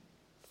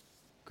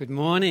Good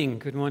morning.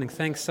 Good morning.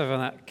 Thanks for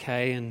that,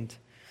 Kay. And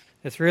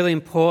it's really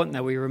important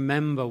that we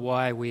remember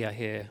why we are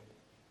here.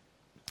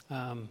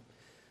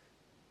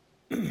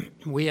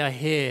 We are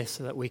here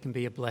so that we can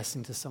be a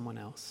blessing to someone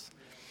else.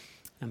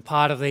 And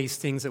part of these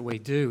things that we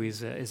do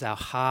is our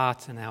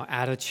heart and our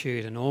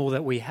attitude, and all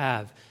that we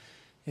have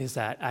is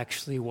that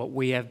actually what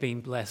we have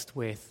been blessed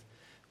with,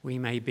 we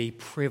may be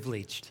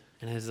privileged.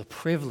 And it is a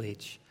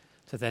privilege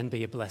to then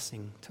be a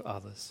blessing to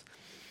others.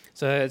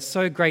 So it's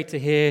so great to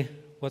hear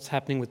what's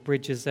happening with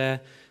Bridges there.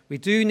 We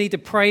do need to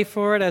pray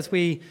for it,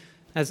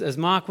 as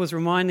Mark was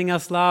reminding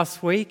us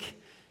last week.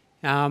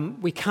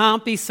 We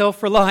can't be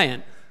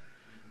self-reliant.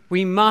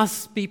 We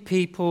must be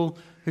people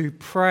who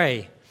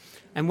pray.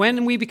 And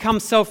when we become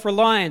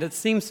self-reliant, it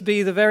seems to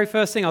be the very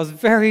first thing. I was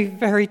very,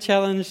 very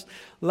challenged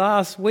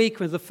last week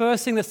with the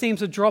first thing that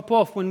seems to drop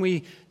off when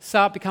we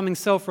start becoming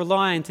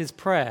self-reliant is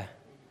prayer.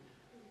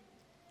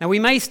 Now, we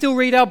may still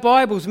read our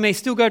Bibles, we may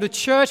still go to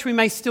church, we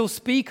may still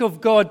speak of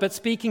God, but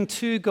speaking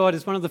to God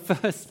is one of the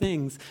first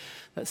things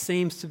that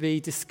seems to be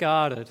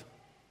discarded.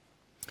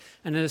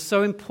 And it is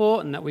so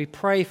important that we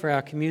pray for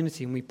our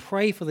community, and we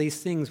pray for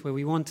these things where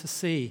we want to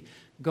see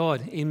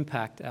God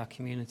impact our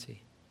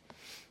community.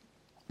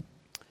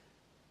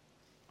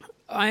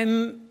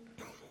 I'm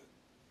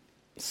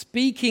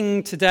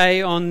speaking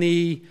today on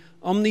the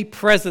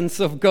omnipresence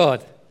of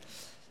God.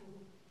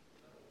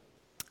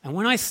 And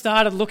when I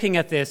started looking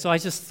at this, I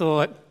just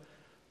thought,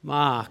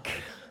 Mark,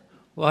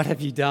 what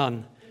have you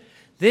done?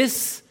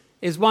 This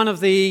is one of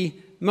the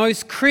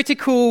most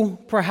critical,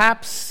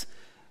 perhaps,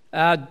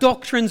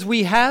 doctrines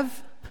we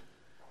have,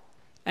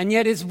 and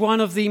yet it's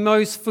one of the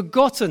most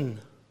forgotten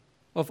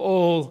of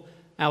all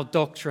our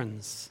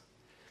doctrines.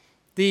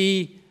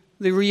 The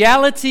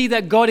reality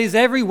that God is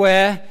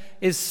everywhere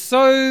is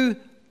so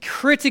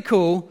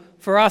critical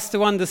for us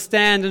to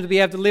understand and to be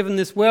able to live in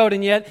this world,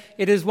 and yet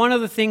it is one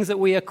of the things that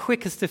we are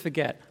quickest to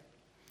forget.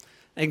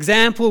 An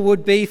example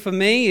would be for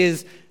me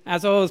is,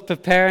 as I was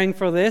preparing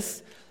for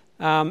this,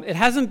 it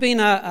hasn't been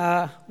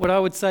what I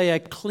would say a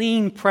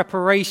clean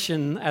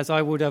preparation as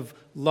I would have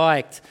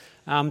liked.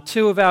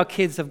 Two of our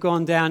kids have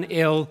gone down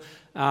ill.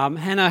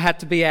 Hannah had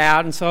to be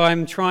out, and so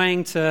I'm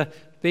trying to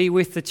be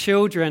with the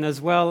children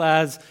as well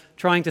as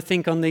trying to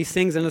think on these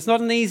things, and it's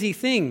not an easy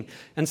thing.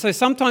 And so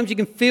sometimes you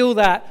can feel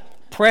that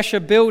pressure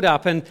build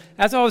up, and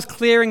as I was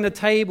clearing the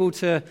table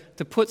to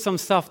put some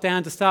stuff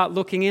down to start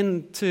looking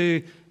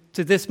into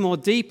this more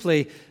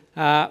deeply,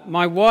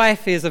 my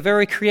wife is a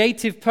very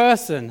creative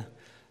person.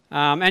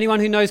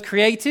 Anyone who knows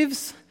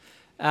creatives,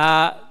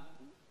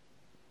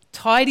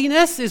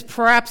 tidiness is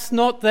perhaps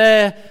not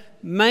their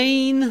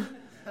main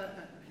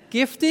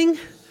gifting.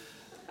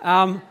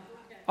 I'm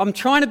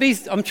trying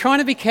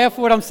to be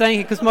careful what I'm saying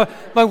here because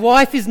my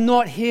wife is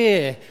not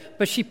here,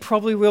 but she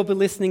probably will be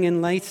listening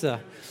in later.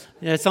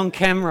 Yeah, it's on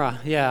camera,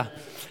 yeah.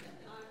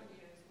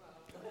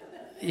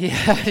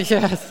 Yeah,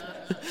 yes.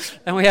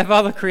 And we have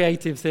other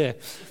creatives here.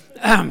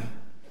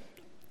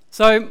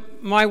 So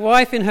my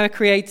wife, in her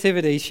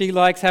creativity, she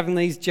likes having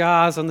these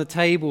jars on the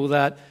table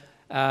that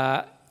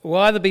will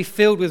either be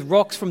filled with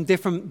rocks from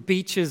different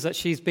beaches that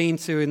she's been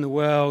to in the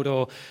world,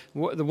 or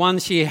the one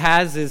she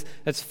has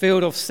it's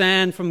filled of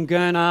sand from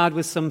Gurnard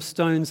with some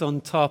stones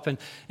on top. And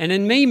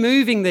in me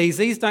moving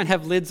these don't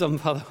have lids on,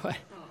 by the way.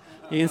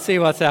 You can see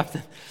what's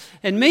happening.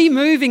 And me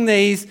moving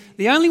these,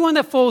 the only one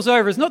that falls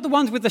over is not the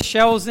ones with the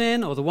shells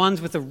in or the ones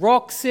with the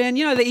rocks in,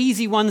 the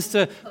easy ones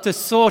to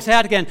sort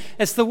out again.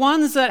 It's the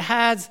ones that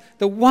had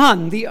the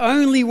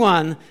only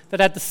one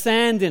that had the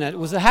sand in it.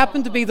 It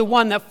happened to be the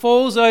one that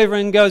falls over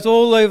and goes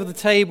all over the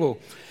table.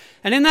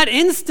 And in that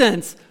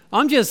instance,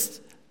 I'm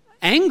just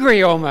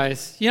angry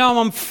almost.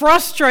 I'm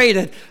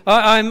frustrated.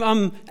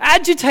 I'm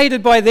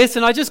agitated by this,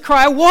 and I just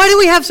cry, why do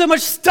we have so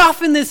much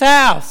stuff in this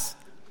house?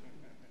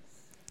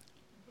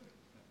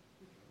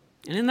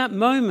 And in that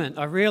moment,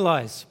 I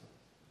realized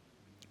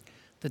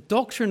the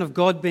doctrine of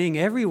God being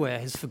everywhere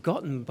is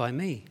forgotten by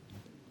me.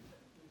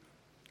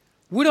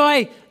 Would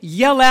I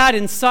yell out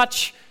in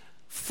such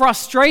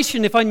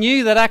frustration if I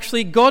knew that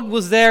actually God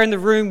was there in the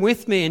room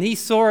with me and he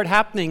saw it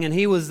happening and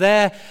he was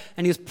there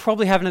and he was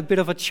probably having a bit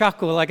of a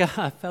chuckle like,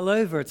 I fell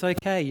over, it's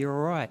okay, you're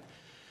all right.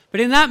 But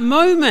in that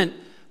moment,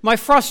 my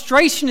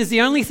frustration is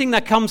the only thing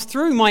that comes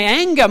through. My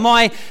anger,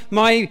 my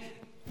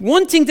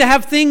wanting to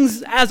have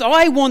things as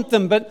I want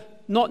them, but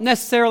not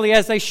necessarily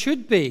as they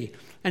should be.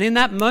 And in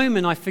that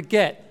moment, I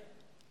forget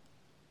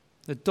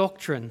the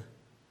doctrine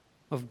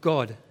of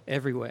God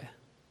everywhere.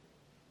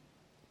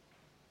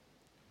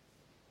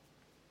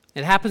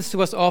 It happens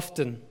to us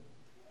often.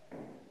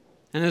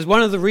 And it's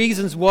one of the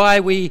reasons why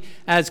we,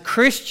 as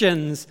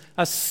Christians,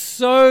 are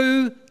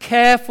so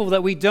careful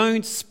that we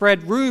don't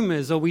spread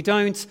rumors or we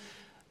don't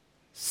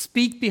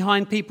speak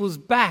behind people's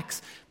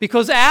backs.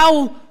 Because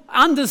our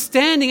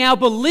understanding, our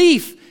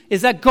belief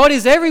is that God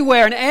is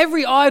everywhere, and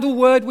every idle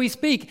word we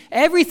speak,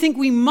 everything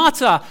we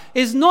mutter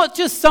is not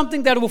just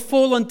something that will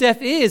fall on deaf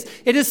ears.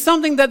 It is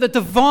something that the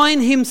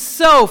divine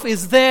himself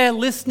is there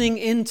listening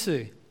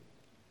into.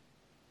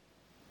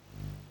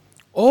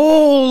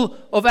 All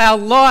of our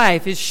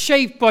life is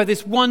shaped by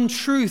this one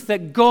truth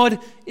that God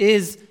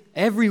is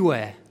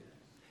everywhere.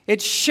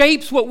 It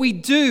shapes what we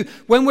do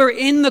when we're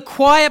in the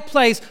quiet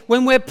place,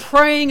 when we're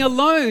praying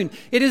alone.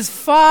 It is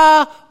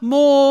far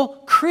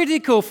more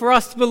critical for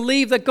us to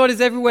believe that God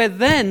is everywhere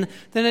then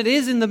than it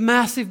is in the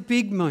massive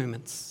big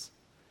moments.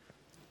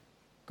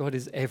 God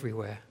is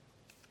everywhere.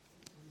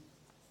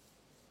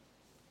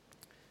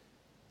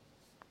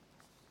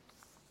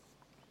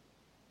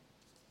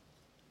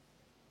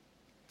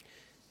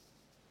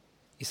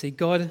 You see,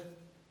 God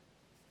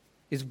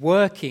is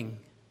working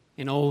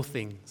in all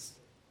things.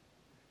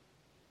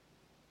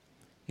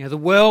 You know, the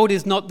world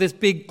is not this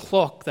big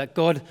clock that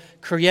God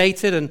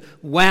created and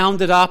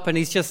wound it up and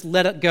He's just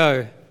let it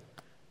go.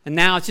 And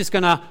now it's just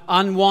going to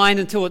unwind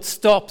until it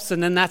stops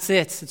and then that's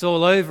it. It's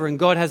all over and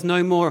God has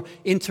no more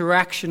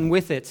interaction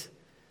with it.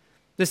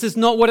 This is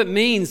not what it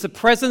means. The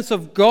presence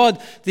of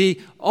God,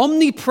 the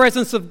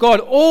omnipresence of God,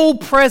 all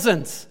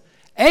present,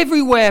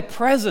 everywhere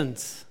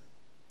present,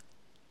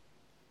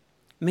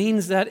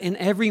 means that in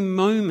every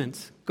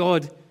moment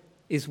God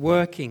is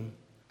working.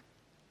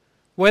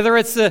 Whether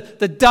it's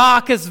the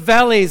darkest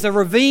valleys, a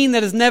ravine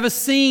that has never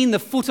seen the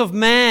foot of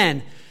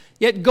man,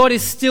 yet God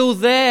is still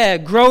there,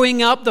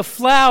 growing up the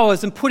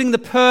flowers and putting the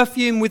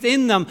perfume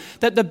within them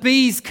that the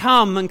bees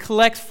come and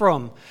collect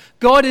from.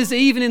 God is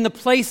even in the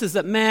places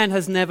that man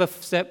has never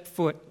set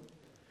foot.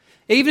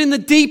 Even in the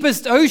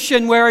deepest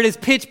ocean where it is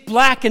pitch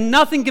black and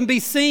nothing can be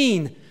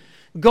seen,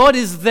 God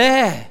is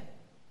there.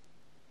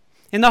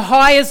 In the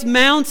highest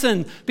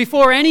mountain,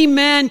 before any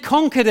man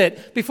conquered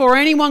it, before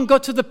anyone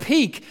got to the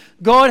peak,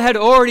 God had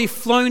already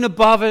flown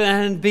above it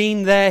and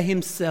been there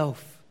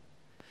Himself.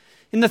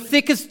 In the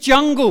thickest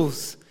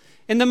jungles,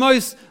 in the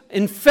most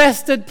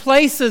infested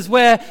places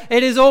where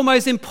it is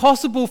almost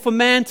impossible for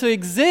man to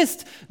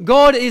exist,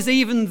 God is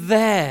even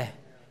there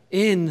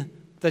in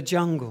the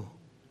jungle.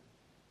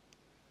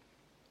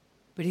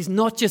 But He's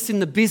not just in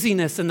the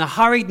busyness and the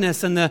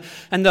hurriedness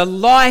and the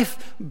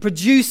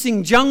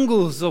life-producing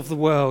jungles of the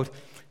world.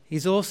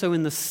 He's also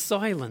in the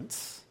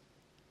silence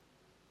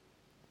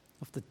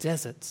of the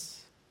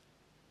deserts,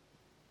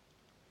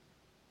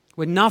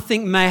 where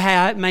nothing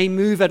may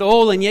move at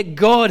all, and yet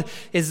God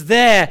is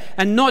there,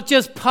 and not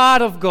just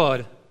part of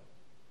God.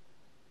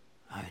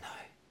 Oh no,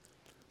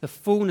 the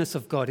fullness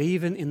of God,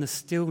 even in the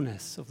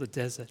stillness of the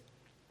desert.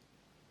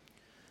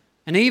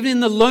 And even in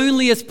the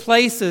loneliest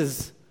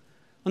places,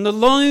 on the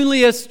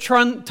loneliest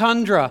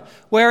tundra,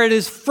 where it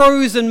is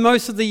frozen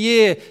most of the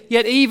year,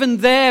 yet even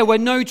there where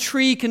no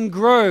tree can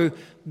grow,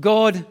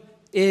 God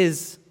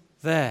is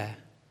there.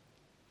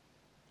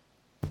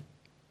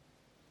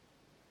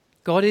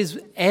 God is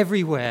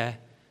everywhere,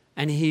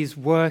 and He's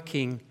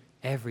working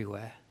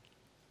everywhere.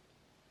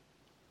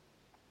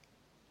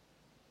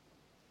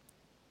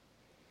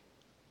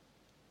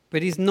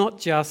 But He's not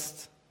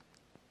just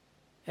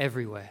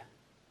everywhere.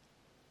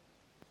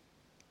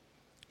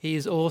 He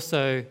is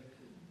also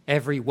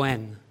every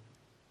when.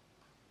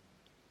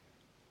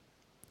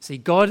 See,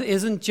 God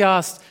isn't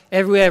just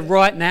everywhere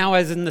right now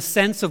as in the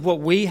sense of what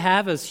we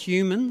have as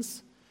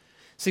humans.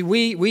 See,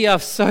 we are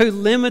so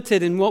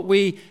limited in what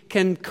we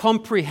can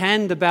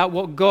comprehend about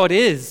what God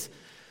is.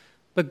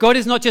 But God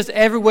is not just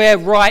everywhere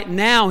right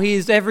now, He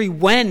is every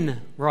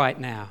when right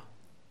now.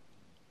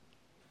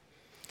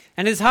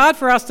 And it's hard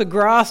for us to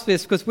grasp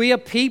this because we are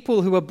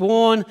people who are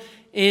born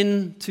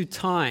into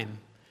time.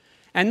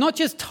 And not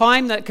just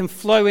time that can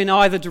flow in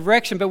either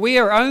direction, but we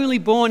are only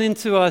born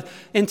into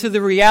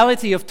the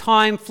reality of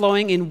time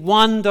flowing in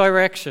one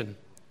direction.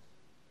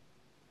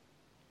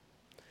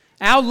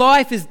 Our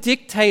life is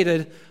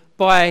dictated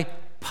by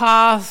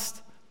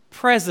past,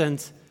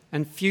 present,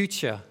 and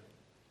future.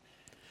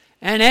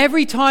 And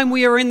every time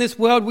we are in this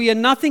world, we are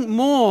nothing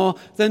more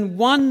than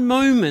one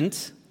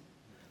moment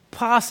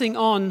passing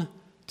on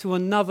to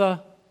another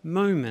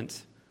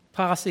moment,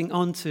 passing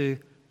on to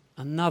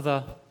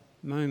another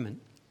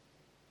moment.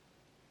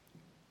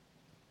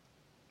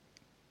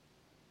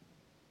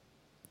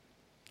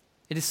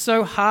 It is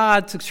so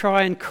hard to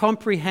try and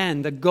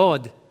comprehend a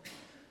God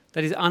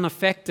that is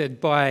unaffected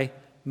by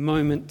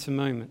moment to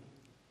moment.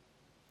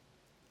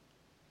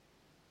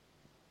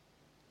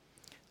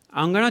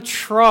 I'm going to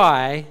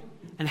try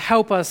and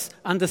help us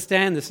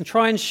understand this and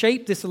try and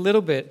shape this a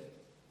little bit.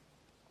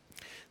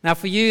 Now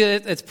for you,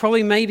 it's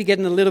probably maybe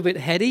getting a little bit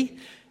heady.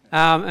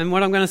 And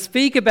what I'm going to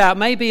speak about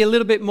may be a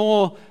little bit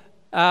more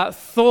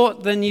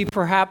thought than you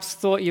perhaps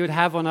thought you would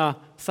have on a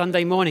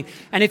Sunday morning.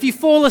 And if you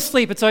fall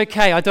asleep, it's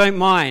okay, I don't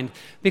mind.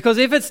 Because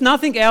if it's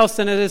nothing else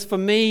than it is for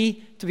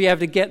me to be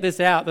able to get this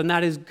out, then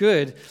that is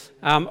good.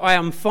 I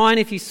am fine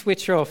if you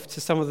switch off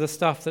to some of the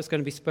stuff that's going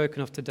to be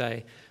spoken of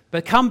today.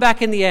 But come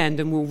back in the end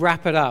and we'll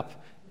wrap it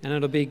up, and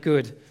it'll be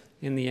good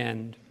in the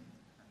end.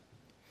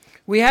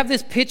 We have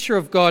this picture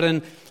of God,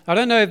 and I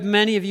don't know if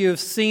many of you have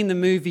seen the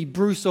movie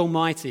Bruce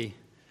Almighty.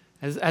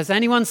 Has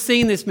anyone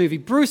seen this movie?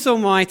 Bruce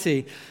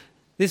Almighty.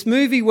 This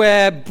movie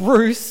where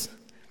Bruce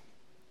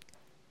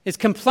is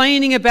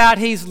complaining about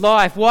his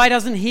life. Why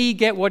doesn't he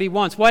get what he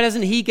wants? Why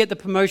doesn't he get the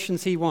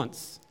promotions he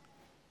wants?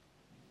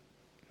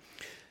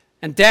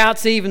 and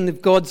doubts even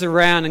if God's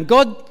around. And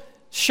God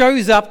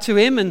shows up to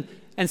him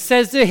and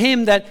says to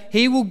him that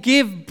he will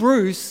give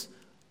Bruce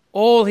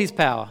all his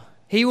power.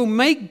 He will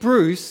make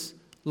Bruce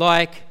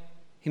like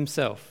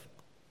himself.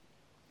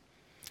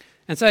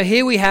 And so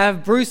here we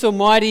have Bruce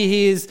Almighty.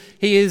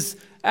 He is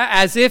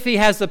as if he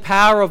has the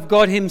power of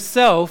God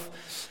himself.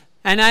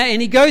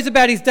 And he goes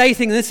about his day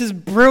thinking, this is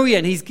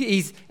brilliant.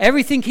 He's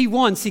everything he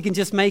wants, he can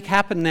just make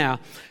happen now.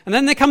 And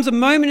then there comes a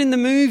moment in the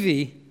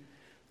movie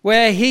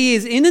where he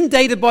is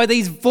inundated by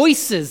these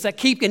voices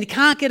that and he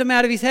can't get them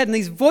out of his head, and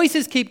these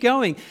voices keep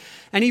going.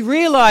 And he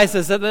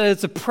realizes that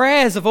it's the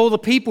prayers of all the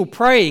people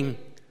praying. And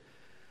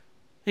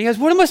he goes,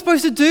 what am I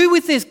supposed to do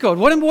with this, God?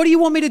 What do you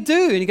want me to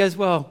do? And he goes,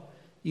 well,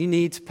 you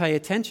need to pay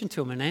attention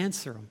to them and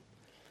answer them.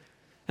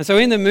 And so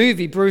in the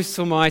movie, Bruce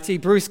Almighty,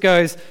 Bruce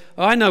goes,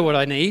 I know what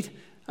I need.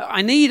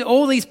 I need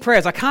all these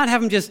prayers. I can't have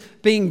them just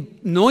being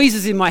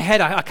noises in my head.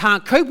 I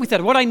can't cope with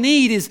that. What I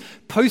need is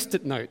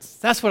Post-it notes.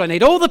 That's what I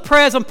need. All the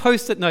prayers on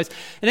Post-it notes.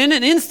 And in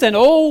an instant,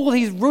 all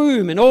his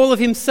room and all of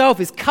himself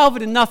is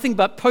covered in nothing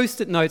but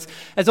Post-it notes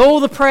as all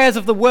the prayers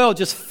of the world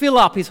just fill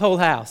up his whole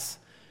house.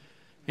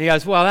 And he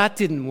goes, well, that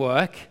didn't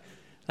work.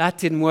 That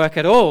didn't work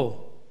at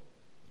all.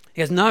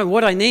 He goes, no,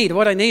 what I need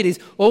is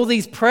all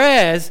these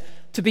prayers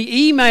to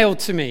be emailed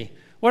to me.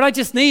 What I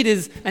just need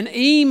is an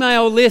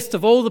email list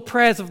of all the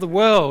prayers of the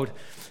world.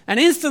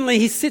 And instantly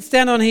he sits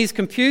down on his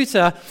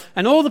computer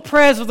and all the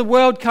prayers of the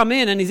world come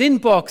in, and his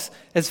inbox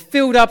has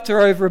filled up to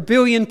over 1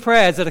 billion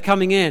prayers that are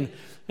coming in.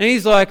 And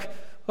he's like,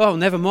 oh,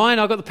 never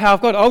mind, I've got the power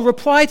of God. I'll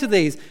reply to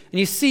these.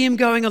 And you see him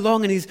going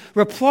along and he's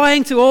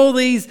replying to all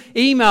these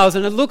emails,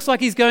 and it looks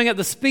like he's going at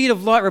the speed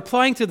of light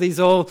replying to these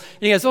all.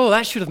 And he goes, oh,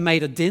 that should have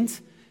made a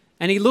dent.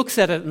 And he looks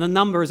at it and the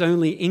number has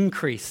only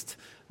increased,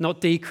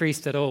 not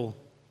decreased at all.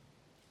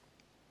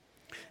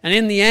 And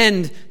in the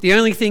end, the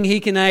only thing he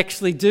can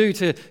actually do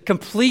to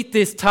complete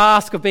this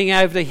task of being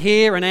able to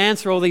hear and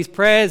answer all these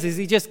prayers is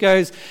he just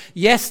goes,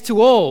 yes to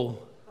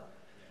all.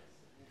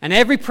 And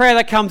every prayer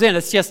that comes in,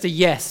 it's just a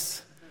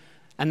yes.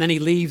 And then he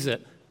leaves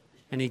it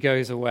and he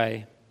goes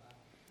away.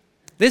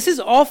 This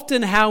is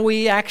often how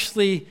we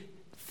actually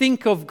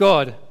think of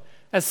God,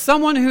 as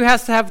someone who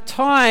has to have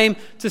time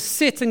to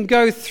sit and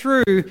go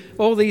through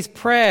all these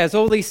prayers,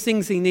 all these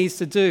things he needs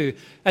to do,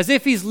 as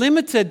if he's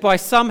limited by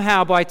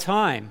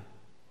time.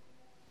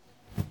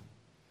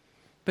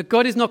 But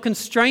God is not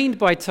constrained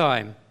by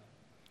time.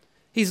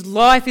 His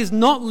life is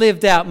not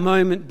lived out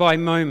moment by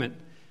moment.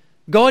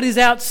 God is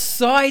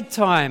outside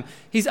time.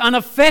 He's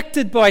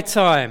unaffected by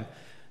time.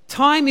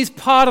 Time is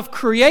part of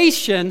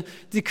creation.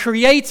 The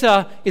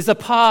Creator is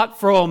apart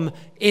from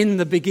in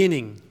the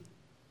beginning.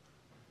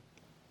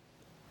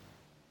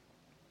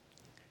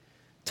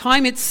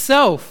 Time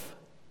itself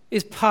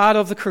is part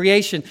of the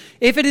creation.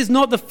 If it is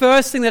not the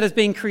first thing that has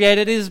been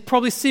created, it is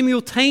probably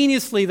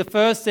simultaneously the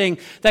first thing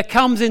that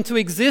comes into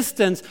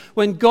existence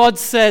when God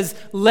says,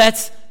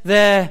 let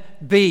there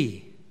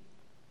be.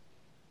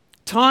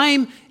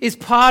 Time is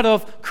part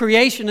of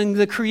creation, and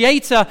the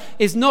Creator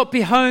is not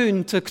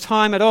beholden to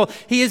time at all.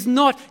 He is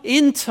not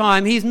in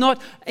time. He's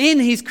not in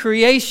his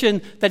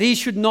creation that he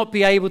should not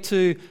be able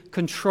to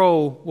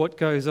control what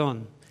goes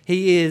on.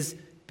 He is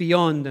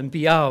beyond and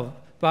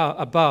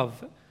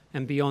above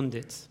and beyond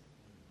it.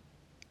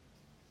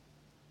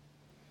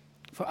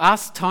 For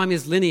us, time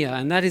is linear,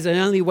 and that is the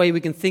only way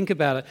we can think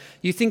about it.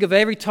 You think of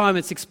every time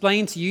it's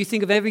explained to you. You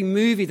think of every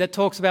movie that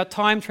talks about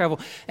time travel.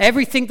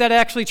 Everything that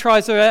actually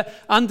tries to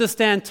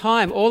understand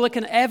time, all it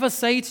can ever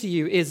say to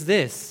you is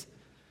this: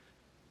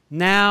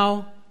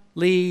 now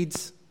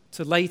leads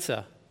to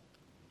later.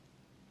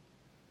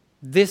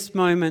 This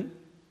moment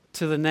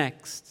to the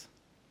next.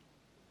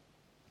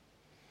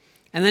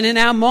 And then in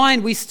our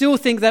mind, we still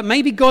think that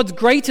maybe God's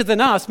greater than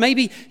us.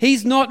 Maybe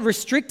he's not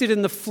restricted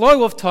in the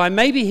flow of time.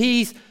 Maybe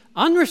he's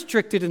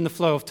unrestricted in the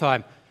flow of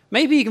time.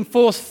 Maybe you can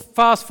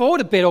fast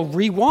forward a bit or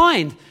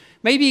rewind.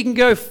 Maybe you can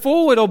go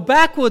forward or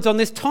backwards on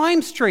this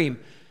time stream.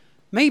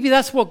 Maybe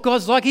that's what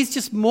God's like. He's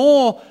just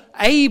more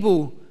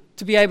able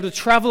to be able to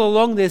travel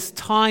along this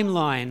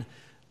timeline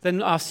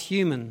than us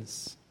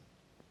humans.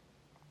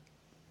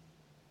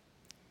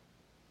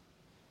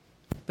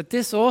 But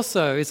this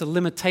also is a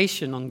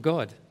limitation on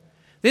God.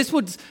 This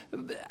would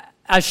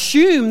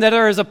assume that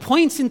there is a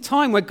point in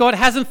time where God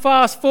hasn't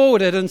fast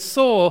forwarded and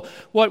saw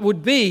what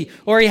would be,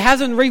 or he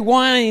hasn't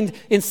rewind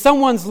in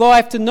someone's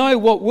life to know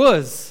what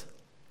was.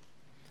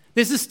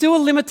 This is still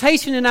a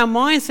limitation in our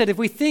mindset if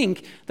we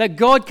think that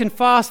God can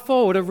fast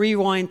forward or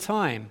rewind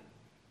time.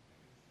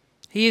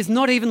 He is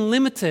not even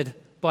limited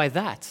by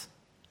that.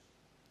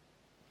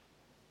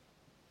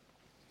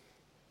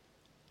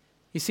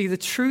 You see, the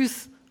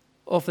truth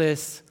of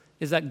this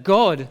is that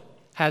God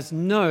has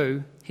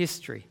no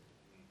history.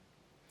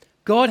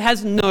 God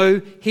has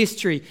no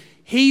history.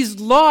 His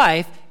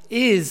life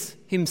is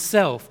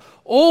himself.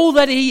 All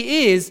that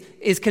he is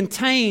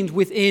contained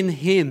within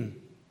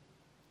him.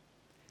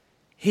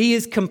 He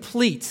is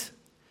complete.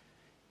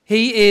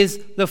 He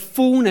is the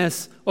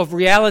fullness of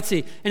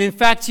reality. And in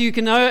fact, you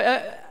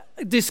can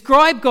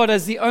describe God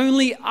as the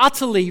only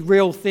utterly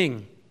real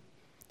thing.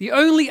 The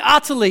only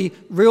utterly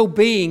real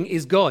being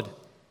is God.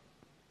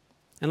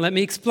 And let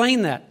me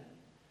explain that.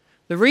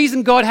 The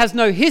reason God has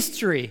no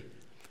history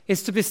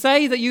is to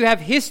say that you have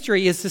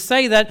history is to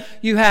say that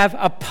you have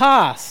a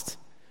past,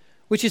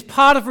 which is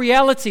part of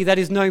reality that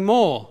is no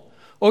more.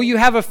 Or you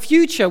have a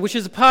future, which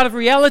is a part of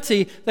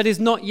reality that is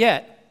not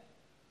yet.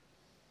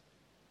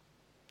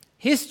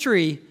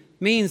 History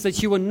means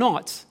that you are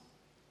not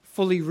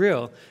fully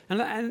real.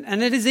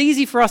 And it is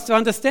easy for us to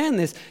understand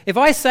this. If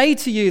I say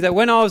to you that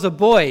when I was a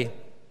boy,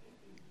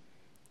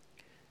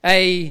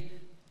 a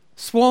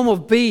swarm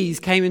of bees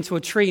came into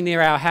a tree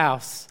near our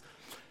house,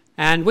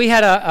 and we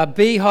had a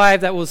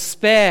beehive that was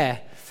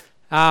spare.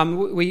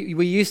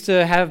 We used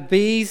to have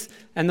bees,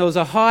 and there was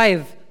a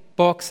hive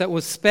box that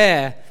was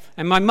spare.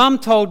 And my mum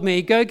told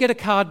me, go get a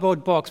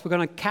cardboard box. We're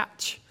going to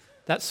catch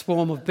that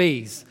swarm of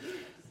bees.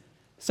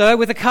 So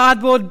with a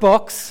cardboard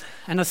box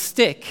and a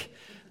stick,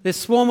 this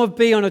swarm of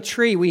bee on a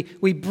tree,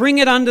 we bring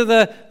it under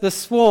the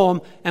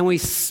swarm, and we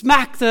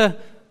smack the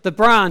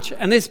branch,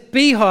 and this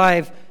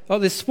beehive, or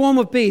this swarm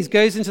of bees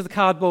goes into the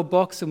cardboard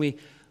box, and we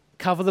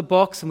cover the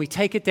box, and we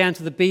take it down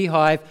to the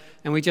beehive,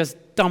 and we just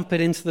dump it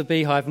into the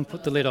beehive and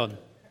put the lid on.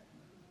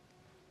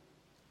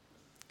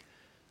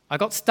 I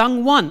got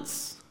stung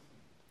once,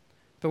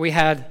 but we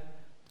had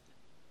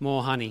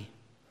more honey.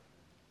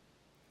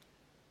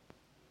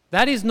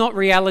 That is not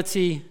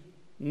reality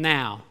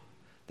now.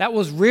 That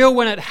was real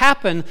when it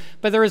happened,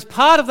 but there is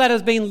part of that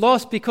has been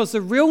lost because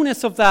the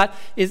realness of that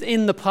is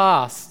in the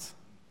past.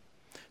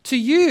 To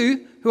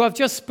you, who I've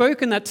just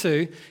spoken that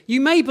to, you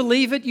may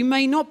believe it, you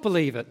may not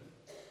believe it.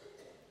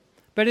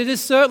 But it is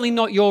certainly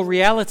not your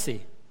reality,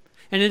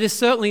 and it is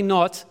certainly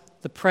not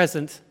the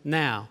present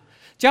now.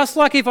 Just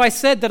like if I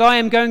said that I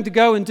am going to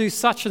go and do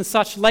such and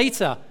such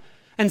later,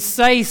 and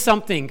say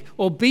something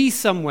or be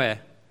somewhere,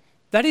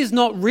 that is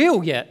not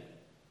real yet.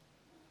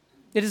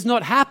 It has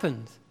not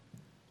happened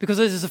because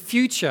it is a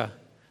future.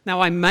 Now,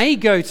 I may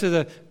go to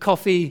the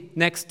coffee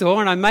next door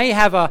and I may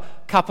have a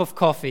cup of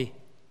coffee,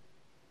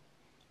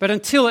 but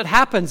until it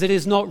happens, it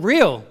is not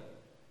real.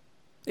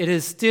 It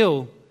is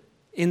still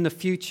in the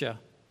future.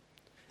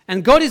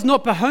 And God is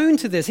not beholden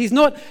to this. He's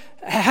not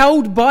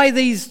held by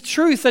these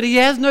truths that he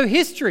has no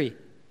history.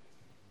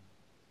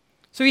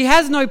 So he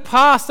has no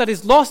past that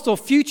is lost or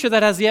future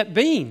that has yet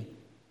been.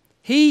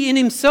 He in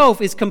himself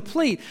is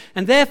complete,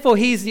 and therefore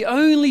he is the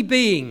only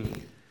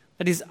being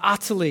that is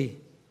utterly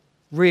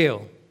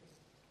real.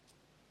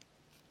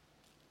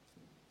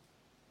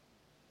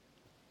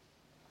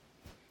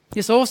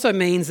 This also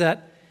means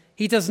that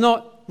he does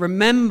not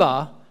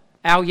remember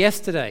our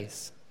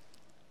yesterdays.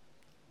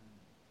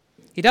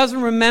 He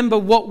doesn't remember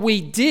what we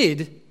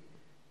did.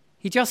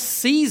 He just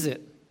sees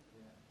it.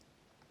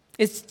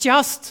 It's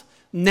just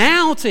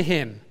now to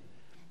him.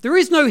 There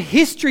is no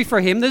history for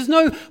him. There's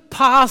no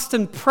past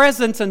and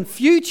present and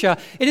future.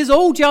 It is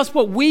all just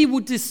what we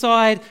would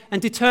decide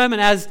and determine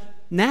as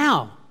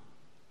now.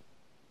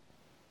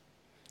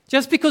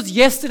 Just because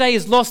yesterday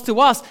is lost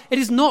to us, it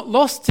is not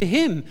lost to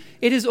him.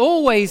 It is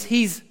always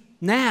his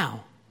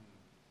now.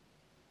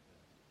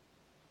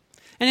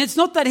 And it's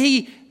not that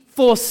he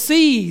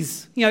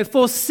foresees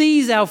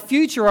our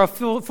future or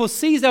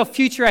foresees our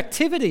future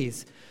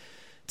activities.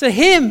 To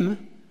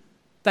him,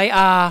 they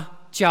are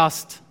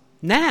just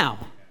now.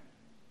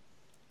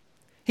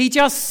 He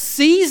just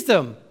sees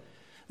them.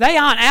 They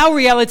aren't our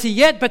reality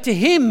yet, but to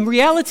him,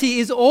 reality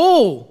is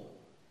all.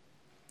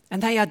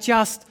 And they are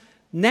just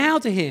now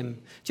to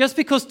him. Just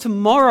because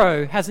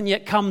tomorrow hasn't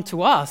yet come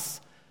to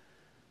us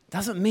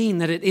doesn't mean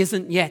that it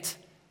isn't yet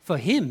for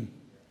him.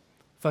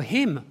 For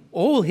him,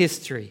 all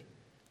history,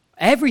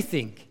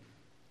 everything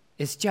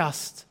is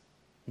just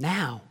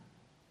now.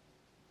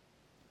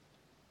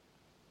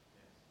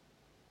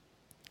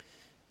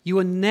 You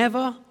are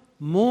never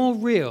more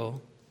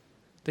real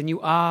than you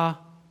are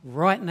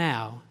right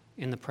now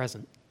in the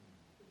present.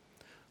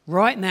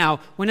 Right now,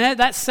 when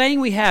that saying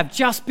we have,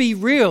 just be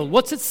real,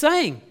 what's it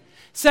saying?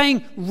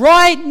 Saying,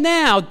 right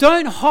now,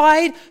 don't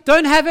hide,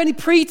 don't have any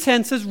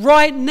pretenses,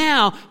 right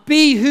now,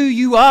 be who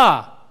you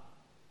are.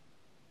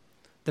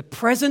 The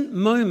present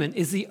moment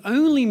is the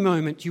only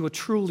moment you are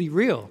truly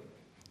real.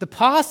 The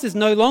past is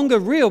no longer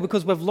real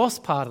because we've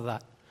lost part of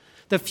that.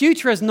 The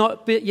future has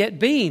not yet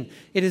been.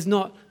 It is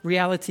not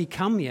reality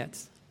come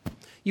yet.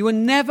 You are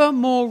never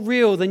more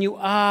real than you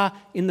are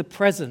in the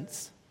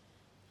present.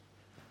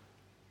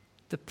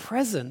 The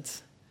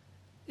present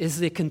is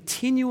the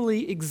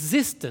continually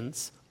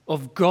existence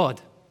of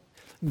God.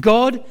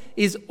 God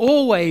is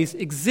always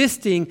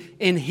existing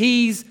in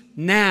his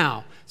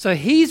now. So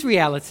his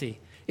reality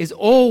is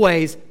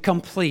always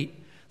complete.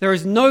 There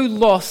is no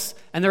loss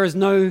and there is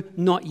no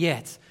not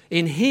yet.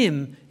 In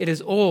him, it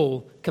is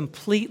all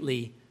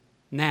completely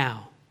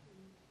now.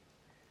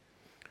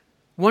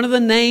 One of the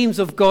names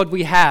of God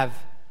we have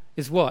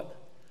is what?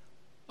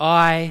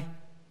 I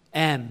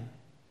am.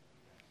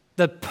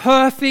 The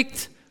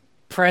perfect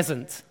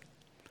present.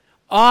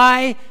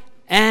 I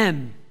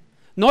am.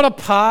 Not a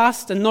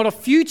past and not a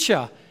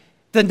future.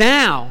 The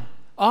now.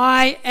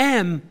 I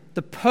am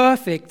the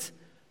perfect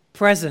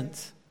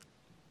present.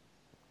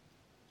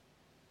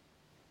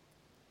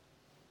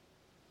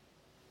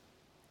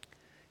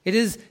 It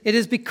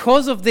is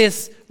because of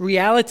this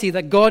reality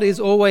that God is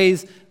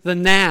always the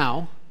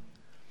now,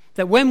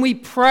 that when we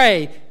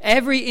pray,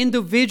 every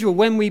individual,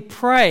 when we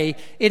pray,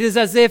 it is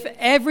as if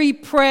every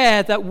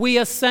prayer that we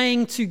are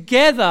saying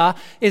together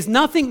is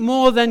nothing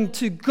more than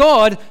to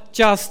God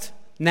just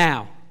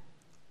now.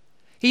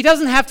 He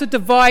doesn't have to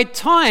divide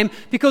time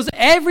because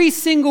every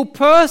single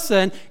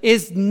person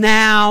is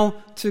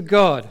now to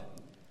God.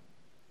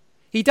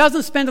 He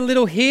doesn't spend a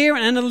little here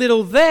and a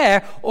little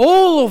there.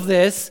 All of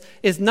this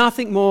is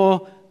nothing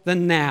more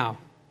than now.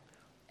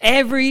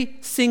 Every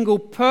single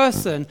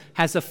person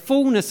has the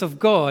fullness of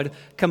God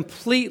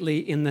completely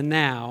in the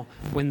now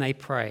when they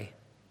pray.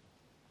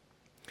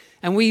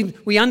 And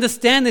we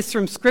understand this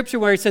from Scripture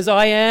where he says,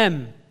 I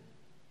am.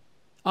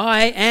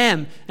 I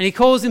am. And he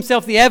calls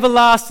himself the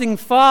everlasting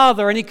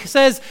Father. And he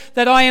says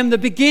that I am the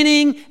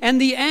beginning and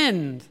the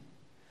end.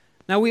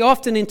 Now, we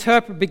often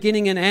interpret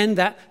beginning and end,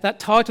 that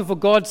title for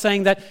God,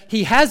 saying that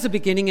he has the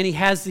beginning and he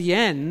has the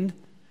end.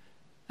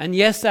 And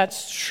yes,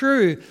 that's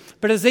true.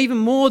 But there's even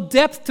more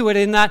depth to it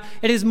in that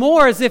it is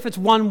more as if it's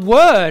one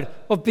word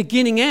of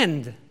beginning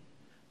end.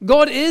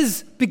 God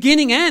is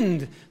beginning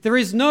end. There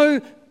is no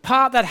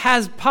part that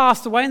has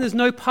passed away and there's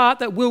no part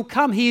that will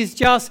come. He is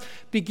just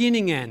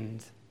beginning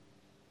end.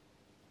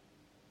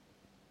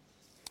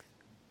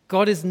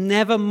 God is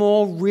never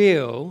more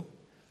real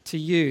to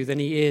you than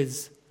he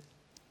is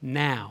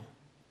now.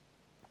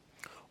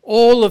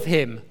 All of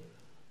him,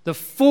 the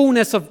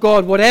fullness of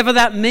God, whatever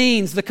that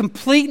means, the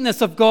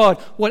completeness of God,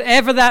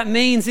 whatever that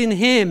means in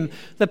him,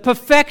 the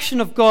perfection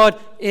of God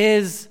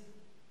is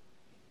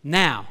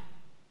now.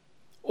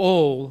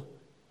 All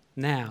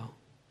now.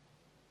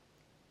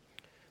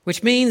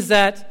 Which means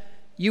that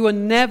you are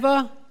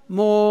never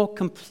more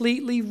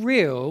completely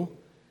real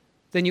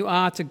than you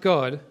are to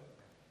God,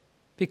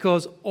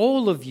 because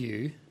all of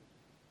you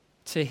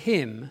to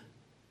him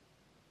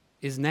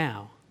is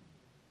now.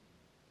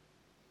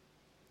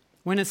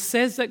 When it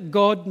says that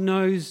God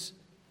knows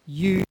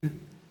you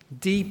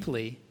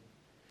deeply,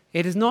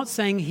 it is not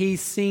saying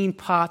he's seen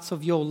parts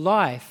of your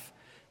life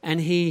and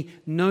he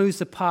knows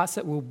the parts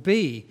that will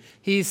be.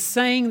 He is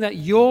saying that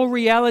your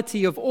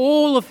reality of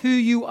all of who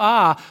you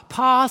are,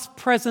 past,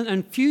 present,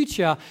 and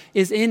future,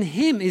 is in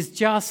him, is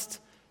just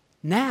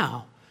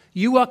now.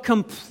 You are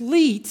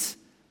complete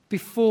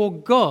before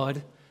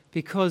God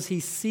because he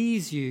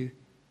sees you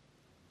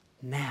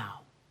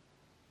now.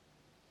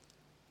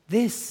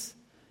 This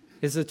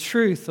is the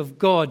truth of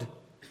God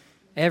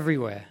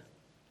everywhere.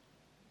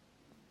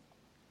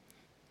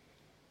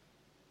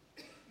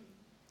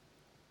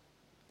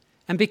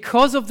 And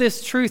because of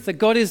this truth that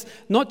God is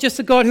not just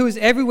the God who is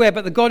everywhere,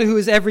 but the God who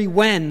is every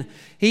when,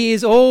 he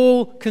is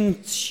all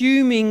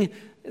consuming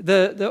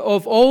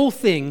of all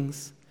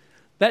things,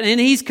 that in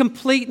his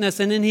completeness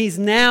and in his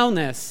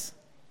nowness,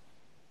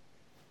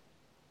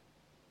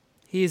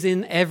 he is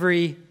in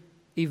every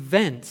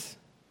event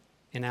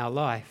in our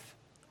life.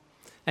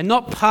 And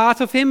not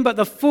part of him, but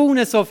the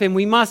fullness of him.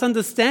 We must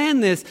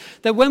understand this,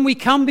 that when we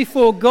come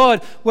before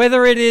God,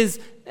 whether it is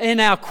in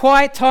our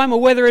quiet time or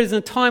whether it is in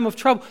a time of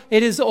trouble,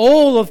 it is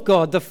all of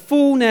God, the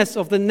fullness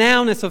of the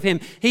nowness of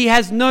him. He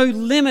has no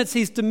limits.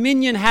 His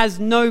dominion has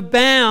no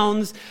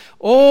bounds.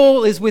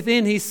 All is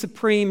within his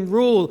supreme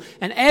rule.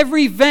 And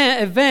every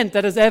event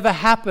that has ever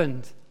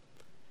happened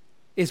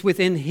is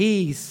within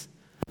his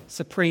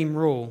supreme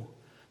rule.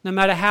 No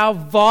matter how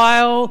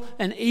vile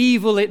and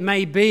evil it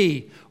may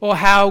be, or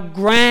how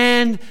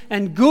grand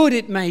and good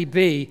it may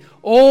be,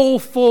 all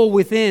fall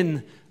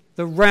within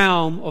the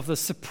realm of the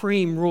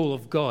supreme rule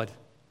of God.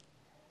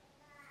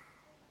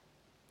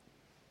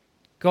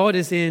 God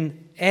is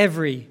in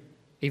every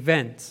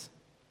event.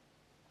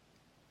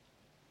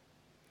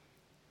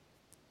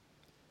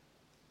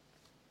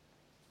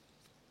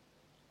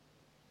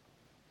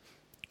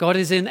 God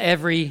is in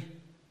every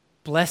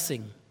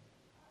blessing.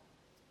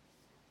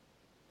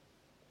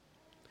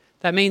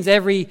 That means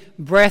every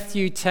breath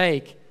you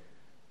take,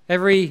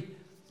 every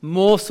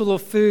morsel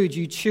of food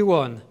you chew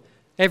on,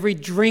 every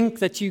drink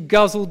that you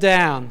guzzle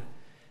down,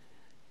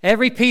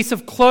 every piece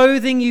of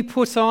clothing you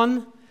put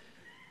on,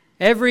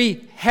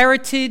 every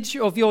heritage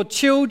of your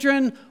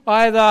children,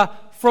 either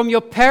from your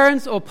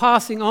parents or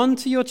passing on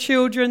to your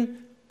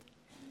children,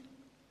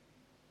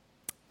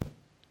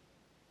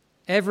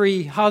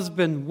 every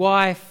husband,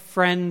 wife,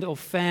 friend, or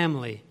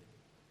family,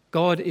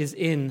 God is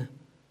in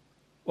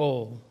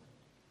all.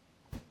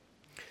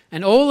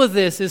 And all of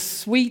this is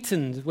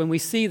sweetened when we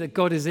see that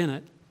God is in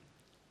it.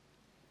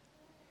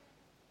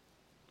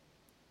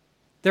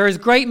 There is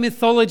great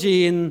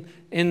mythology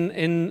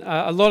in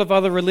a lot of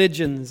other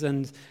religions,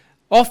 and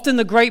often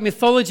the great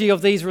mythology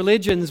of these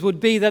religions would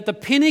be that the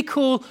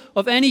pinnacle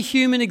of any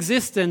human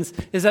existence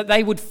is that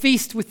they would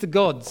feast with the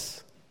gods.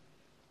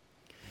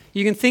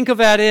 You can think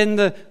about it in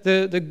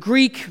the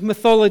Greek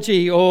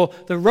mythology or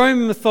the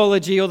Roman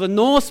mythology or the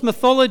Norse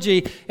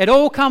mythology. It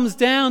all comes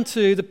down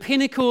to the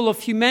pinnacle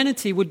of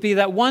humanity would be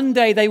that one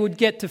day they would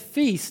get to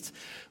feast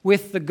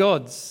with the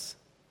gods.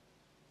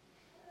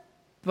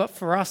 But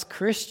for us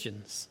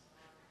Christians,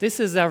 This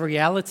is our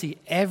reality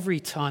every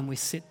time we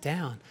sit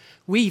down.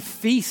 We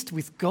feast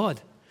with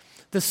God.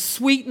 The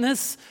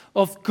sweetness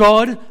of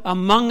God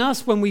among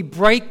us when we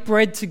break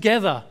bread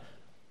together.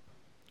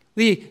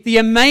 The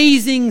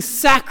amazing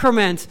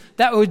sacrament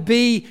that would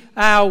be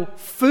our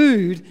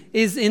food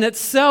is in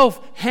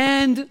itself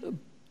hand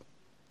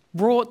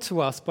brought to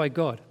us by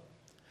God.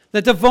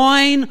 The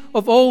divine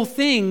of all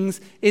things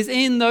is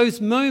in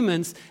those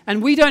moments,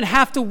 and we don't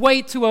have to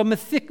wait to a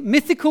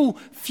mythical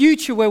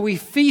future where we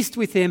feast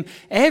with Him.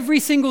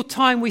 Every single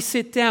time we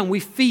sit down, we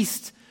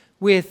feast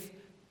with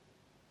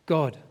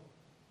God.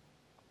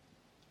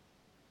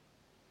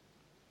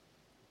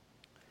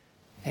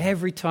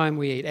 Every time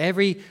we eat,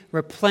 every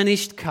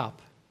replenished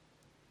cup,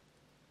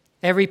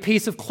 every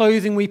piece of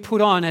clothing we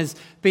put on has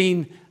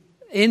been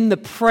in the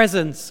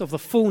presence of the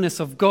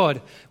fullness of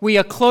God. We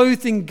are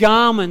clothed in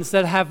garments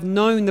that have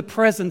known the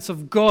presence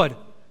of God.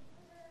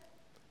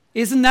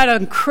 Isn't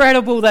that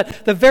incredible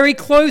that the very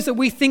clothes that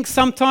we think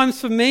sometimes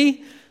for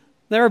me,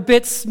 they're a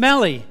bit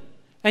smelly,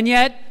 and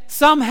yet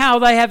somehow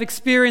they have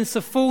experienced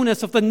the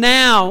fullness of the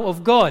now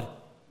of God.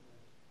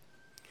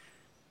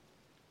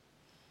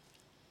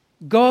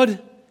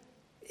 God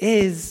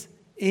is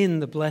in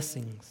the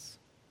blessings.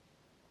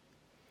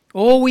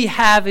 All we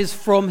have is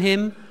from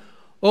Him.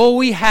 All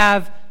we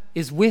have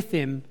is with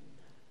Him.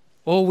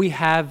 All we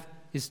have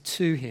is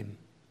to Him.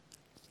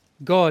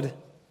 God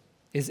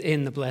is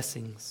in the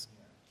blessings.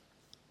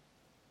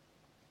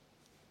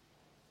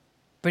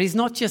 But He's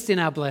not just in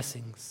our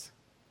blessings.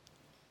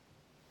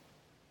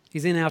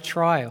 He's in our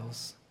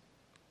trials.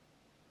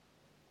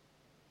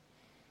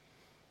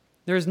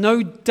 There is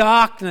no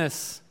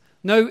darkness,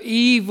 no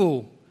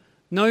evil,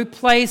 no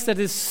place that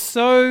is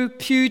so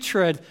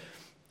putrid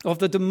of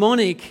the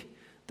demonic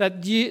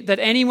that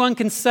anyone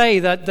can say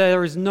that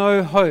there is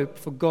no hope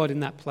for God in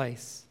that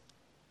place.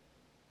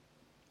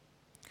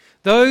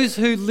 Those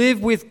who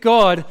live with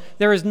God,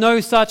 there is no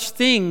such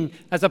thing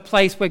as a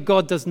place where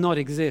God does not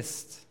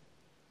exist.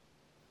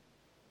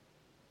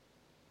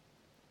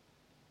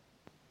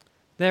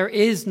 There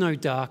is no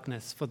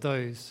darkness for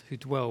those who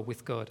dwell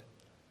with God.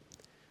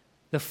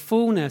 The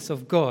fullness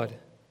of God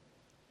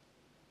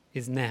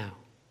is now.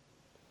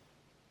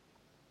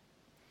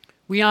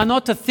 We are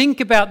not to think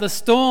about the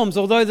storms,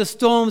 although the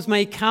storms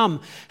may come.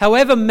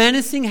 However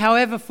menacing,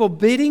 however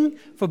foreboding,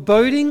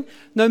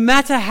 no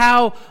matter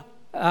how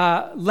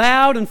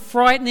loud and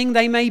frightening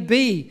they may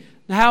be,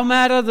 how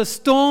matter the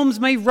storms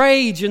may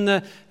rage and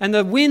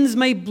the winds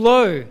may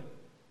blow.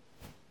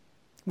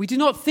 We do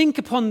not think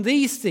upon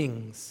these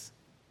things,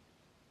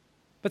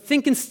 but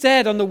think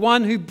instead on the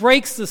one who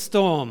breaks the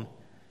storm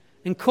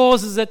and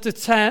causes it to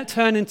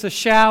turn into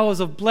showers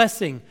of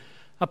blessing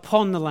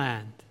upon the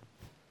land.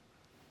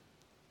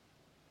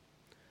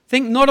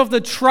 Think not of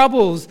the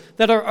troubles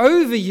that are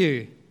over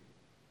you,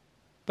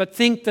 but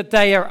think that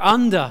they are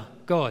under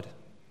God.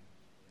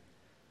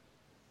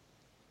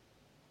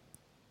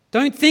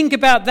 Don't think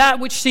about that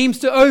which seems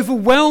to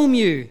overwhelm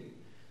you,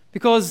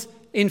 because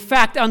in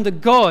fact, under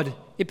God,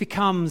 it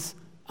becomes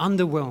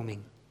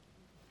underwhelming.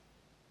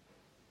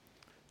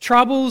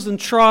 Troubles and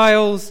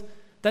trials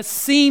that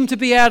seem to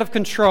be out of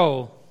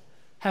control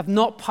have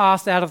not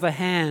passed out of the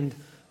hand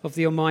of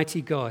the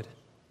Almighty God.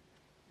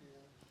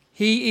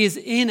 He is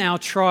in our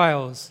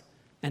trials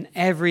and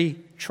every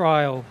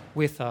trial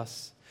with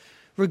us.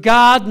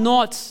 Regard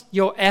not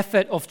your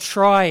effort of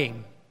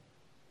trying,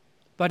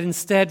 but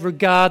instead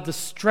regard the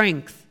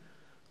strength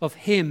of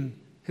Him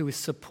who is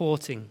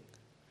supporting.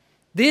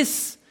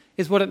 This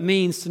is what it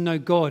means to know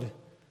God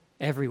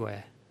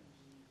everywhere.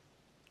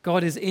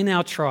 God is in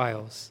our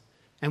trials,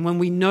 and when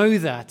we know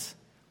that,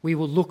 we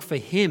will look for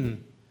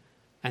Him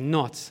and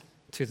not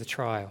to the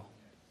trial.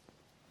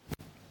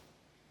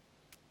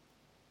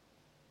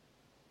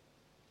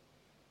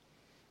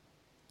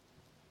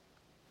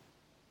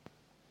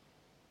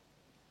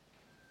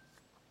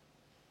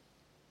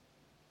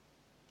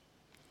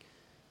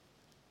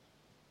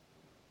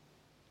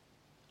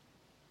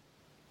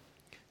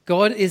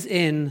 God is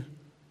in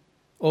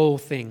all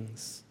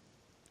things.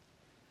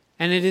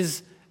 And it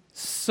is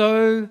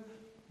so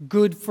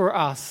good for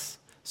us,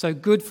 so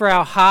good for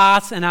our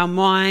hearts and our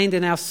mind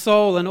and our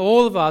soul and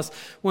all of us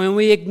when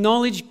we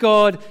acknowledge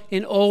God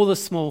in all the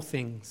small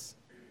things.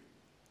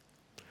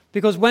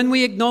 Because when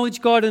we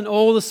acknowledge God in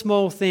all the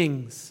small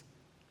things,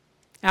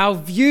 our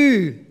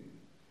view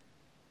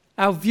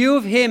of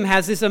Him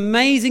has this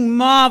amazing,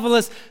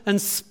 marvelous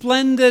and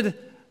splendid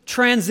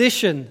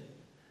transition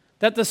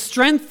that the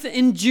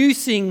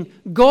strength-inducing,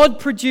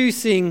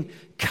 God-producing,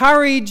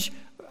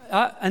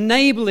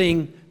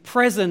 courage-enabling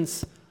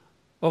presence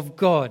of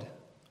God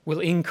will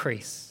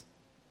increase.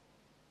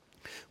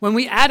 When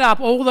we add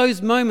up all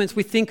those moments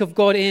we think of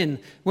God in,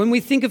 when we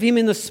think of Him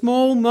in the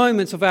small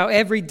moments of our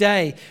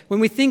everyday, when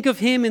we think of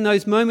Him in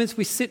those moments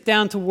we sit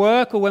down to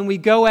work, or when we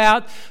go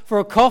out for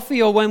a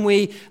coffee, or when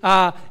we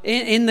are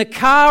in the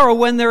car, or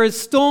when there is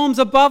storms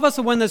above us,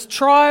 or when there's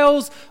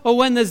trials, or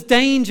when there's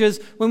dangers,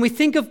 when we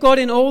think of God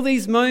in all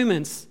these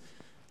moments,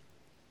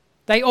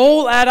 they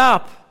all add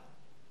up.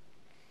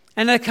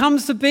 And it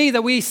comes to be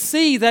that we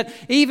see that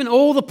even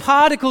all the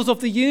particles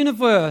of the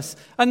universe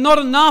are not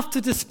enough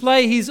to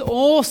display his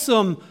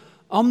awesome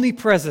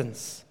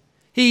omnipresence,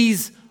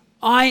 his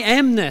I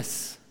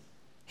amness,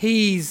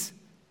 his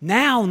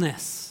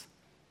nowness.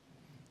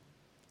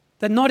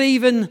 That not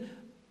even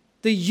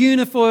the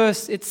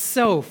universe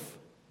itself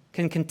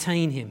can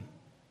contain him.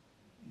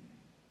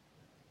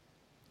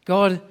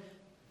 God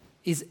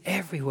is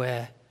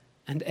everywhere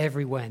and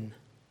everywhen.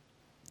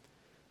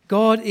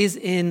 God is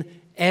in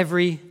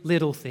every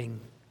little thing.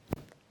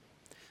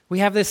 We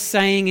have this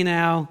saying in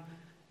our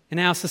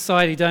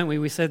society, don't we?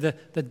 We say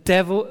the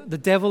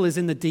devil is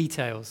in the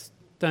details,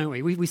 don't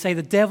we? We say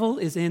the devil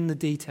is in the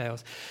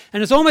details.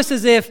 And it's almost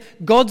as if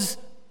God's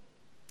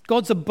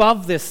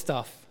above this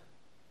stuff.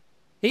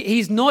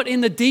 He's not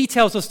in the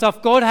details of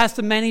stuff. God has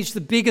to manage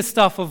the bigger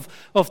stuff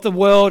of the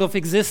world, of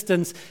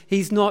existence.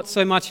 He's not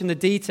so much in the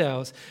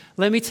details.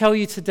 Let me tell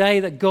you today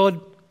that God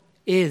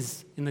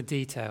is in the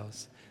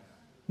details.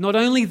 Not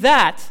only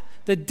that,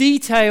 the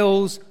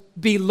details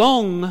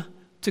belong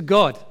to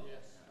God.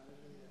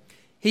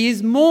 He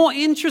is more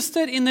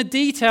interested in the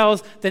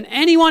details than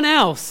anyone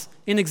else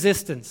in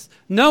existence.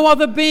 No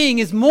other being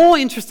is more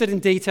interested in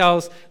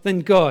details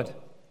than God.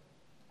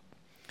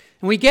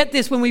 And we get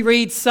this when we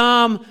read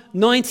Psalm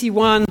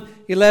 91,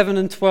 11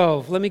 and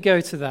 12. Let me go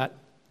to that.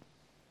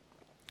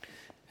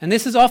 And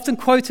this is often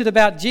quoted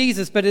about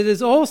Jesus, but it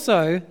is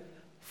also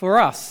for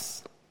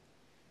us.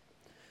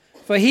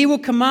 For he will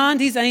command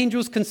his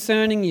angels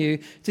concerning you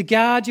to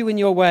guard you in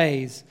your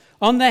ways.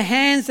 On their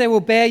hands they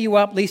will bear you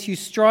up, lest you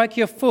strike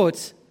your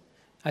foot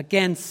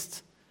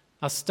against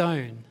a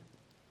stone.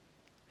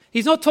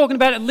 He's not talking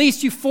about at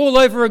least you fall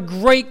over a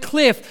great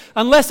cliff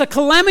unless a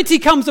calamity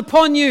comes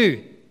upon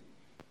you.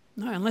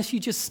 No, unless you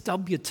just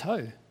stub your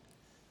toe.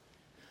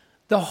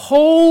 The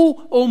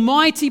whole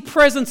almighty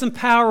presence and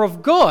power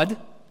of God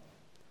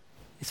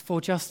is for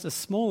just a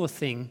smaller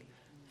thing,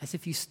 as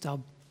if you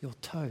stub your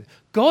toe.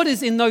 God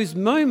is in those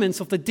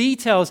moments of the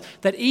details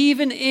that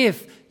even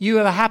if you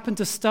happen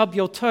to stub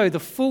your toe, the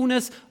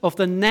fullness of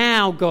the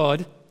now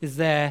God is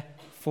there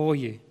for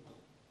you.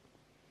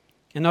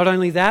 And not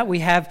only that, we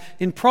have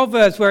in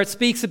Proverbs where it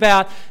speaks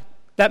about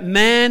that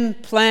man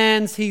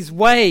plans his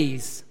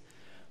ways,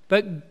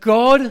 but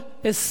God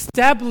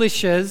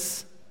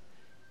establishes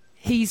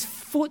his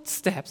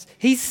footsteps,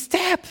 his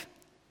step.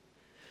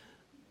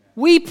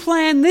 We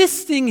plan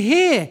this thing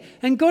here,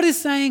 and God is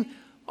saying,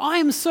 I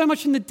am so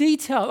much in the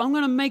detail. I'm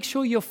going to make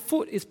sure your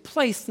foot is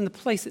placed in the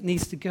place it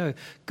needs to go.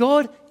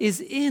 God is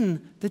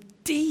in the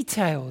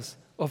details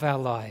of our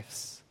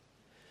lives.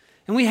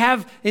 And we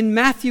have in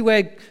Matthew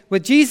where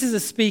Jesus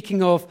is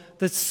speaking of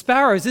the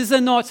sparrows. Is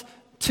there not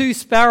 2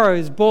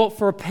 sparrows bought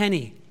for a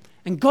penny?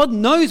 And God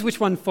knows which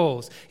one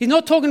falls. He's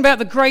not talking about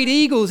the great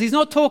eagles. He's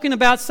not talking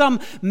about some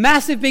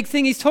massive big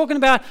thing. He's talking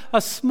about a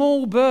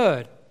small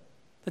bird.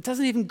 But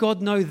doesn't even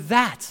God know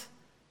that?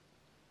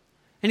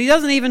 And he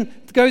doesn't even,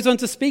 goes on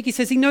to speak, he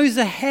says he knows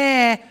the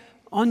hair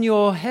on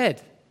your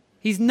head.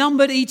 He's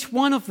numbered each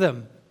one of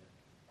them.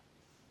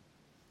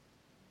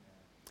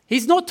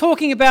 He's not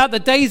talking about the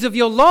days of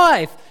your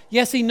life.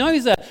 Yes, he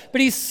knows that.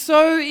 But he's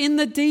so in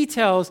the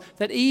details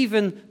that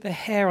even the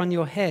hair on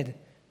your head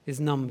is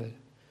numbered.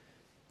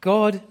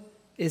 God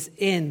is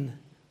in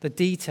the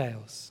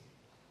details.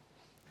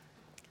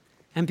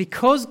 And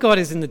because God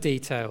is in the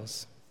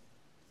details,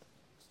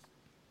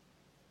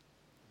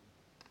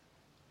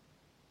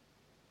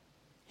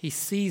 he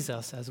sees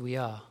us as we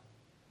are.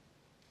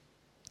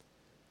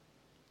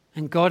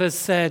 And God has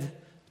said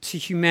to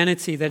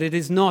humanity that it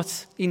is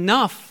not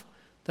enough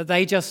that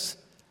they just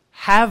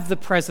have the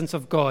presence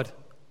of God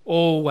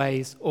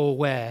always,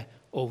 alwhere,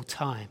 all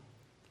time,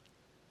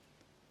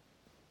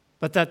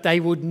 but that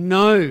they would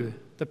know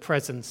the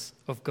presence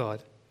of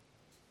God.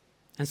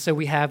 And so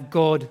we have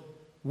God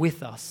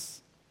with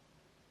us.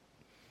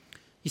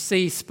 You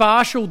see,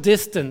 spatial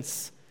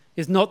distance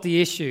is not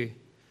the issue.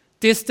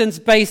 Distance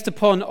based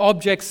upon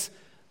objects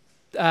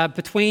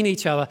between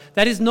each other,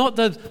 that is not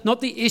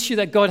the issue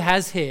that God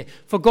has here.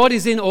 For God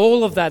is in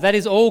all of that. That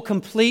is all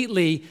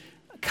completely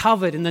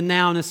covered in the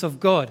nowness of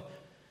God.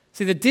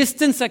 See, the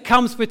distance that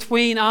comes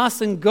between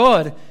us and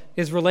God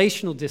is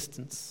relational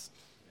distance.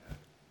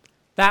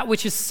 That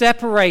which is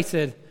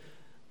separated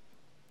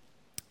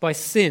by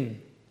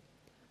sin.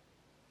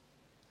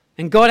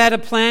 And God had a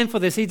plan for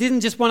this. He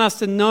didn't just want us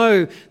to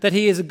know that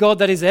he is a God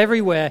that is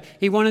everywhere.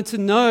 He wanted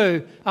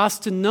us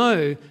to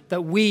know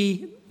that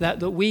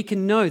we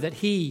can know that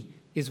he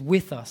is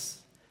with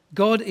us.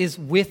 God is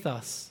with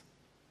us.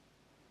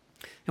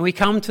 And we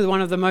come to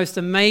one of the most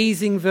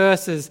amazing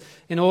verses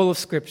in all of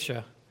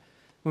Scripture.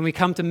 When we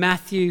come to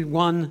Matthew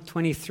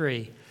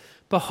 1:23.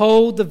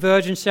 Behold, the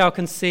virgin shall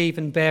conceive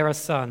and bear a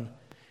son,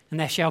 and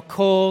they shall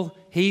call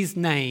his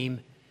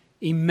name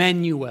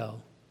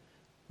Emmanuel,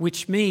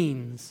 which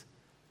means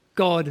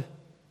God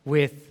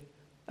with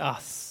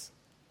us.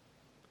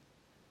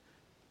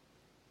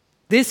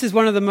 This is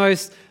one of the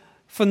most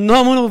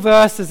phenomenal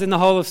verses in the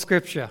whole of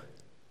Scripture.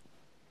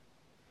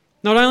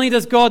 Not only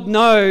does God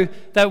know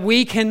that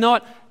we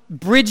cannot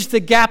bridge the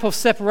gap of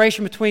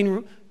separation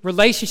between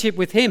relationship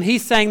with him.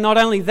 He's saying not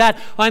only that,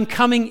 I'm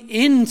coming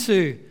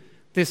into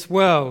this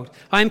world.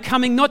 I am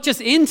coming not just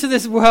into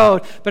this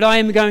world, but I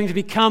am going to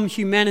become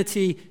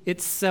humanity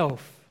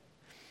itself.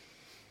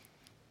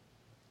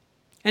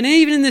 And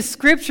even in this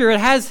scripture, it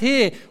has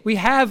here, we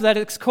have that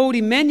it's called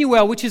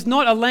Emmanuel, which is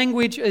not a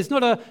language, it's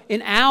not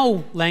in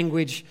our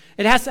language.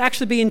 It has to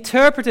actually be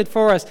interpreted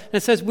for us. And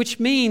it says, which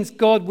means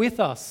God with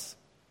us.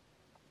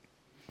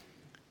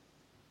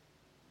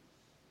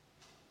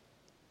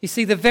 You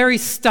see, the very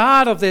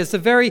start of this, the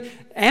very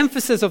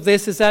emphasis of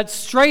this is that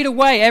straight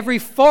away, every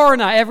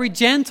foreigner, every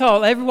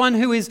Gentile, everyone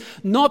who is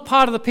not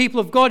part of the people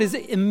of God is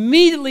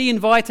immediately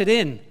invited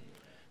in,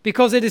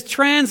 because it is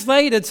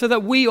translated so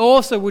that we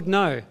also would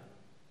know.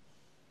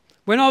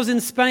 When I was in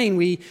Spain,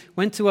 we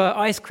went to an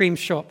ice cream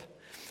shop.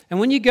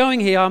 And when you're going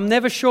here, I'm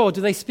never sure, do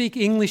they speak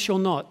English or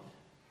not?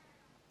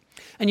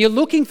 And you're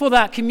looking for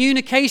that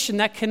communication,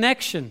 that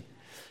connection.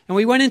 And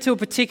we went into a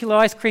particular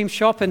ice cream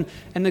shop, and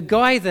the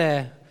guy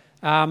there,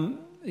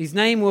 his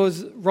name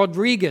was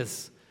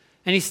Rodriguez.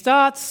 And he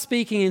starts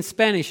speaking in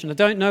Spanish, and I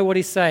don't know what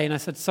he's saying. I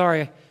said,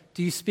 sorry,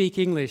 do you speak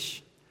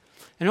English?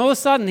 And all of a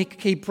sudden,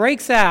 he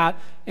breaks out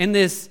in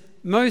this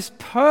most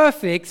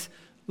perfect,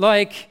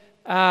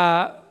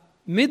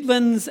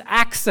 Midlands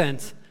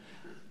accent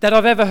that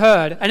I've ever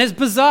heard. And it's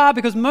bizarre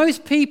because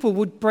most people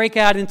would break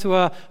out into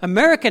an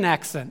American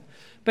accent.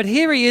 But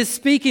here he is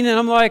speaking, and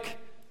I'm like,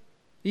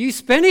 are you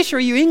Spanish or are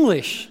you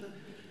English?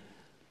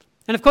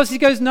 And of course he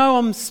goes, no,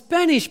 I'm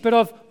Spanish, but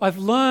I've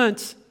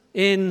learnt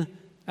in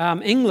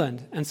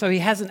England. And so he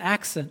has an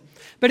accent.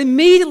 But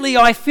immediately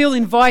I feel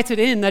invited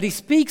in, that he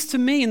speaks to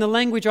me in the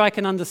language I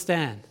can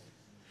understand.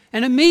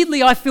 And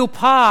immediately I feel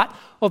part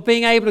of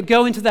being able to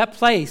go into that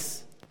place.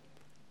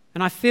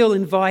 And I feel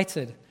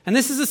invited. And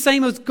this is the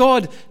same as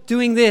God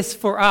doing this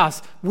for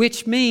us,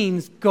 which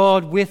means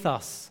God with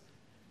us.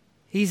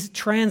 He's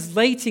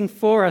translating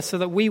for us so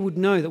that we would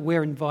know that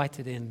we're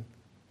invited in.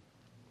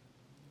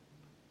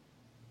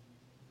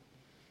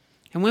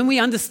 And when we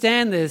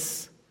understand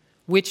this,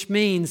 which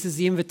means is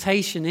the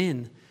invitation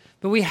in,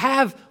 but we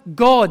have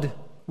God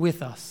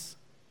with us.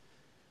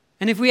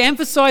 And if we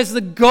emphasize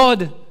the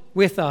God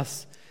with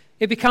us,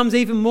 it becomes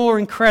even more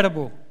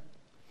incredible.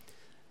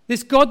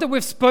 This God that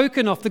we've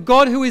spoken of, the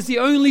God who is the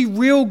only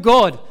real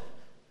God,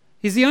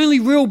 He's the only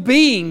real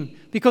being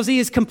because He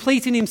is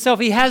complete in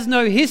Himself. He has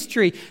no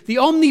history. The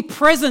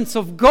omnipresence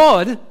of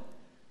God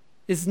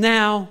is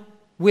now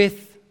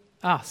with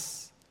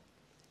us.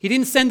 He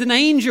didn't send an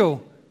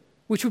angel,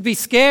 which would be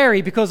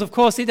scary because, of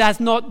course, it has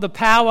not the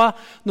power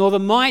nor the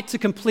might to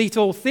complete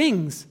all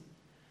things.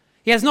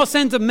 He has not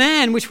sent a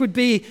man, which would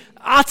be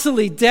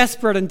utterly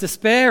desperate and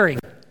despairing.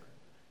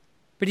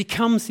 But He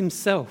comes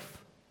Himself.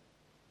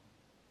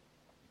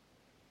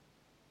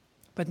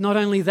 But not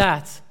only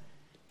that,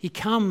 He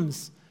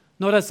comes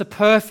not as the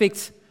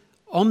perfect,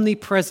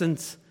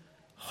 omnipresent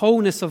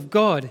wholeness of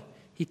God.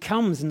 He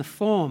comes in the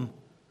form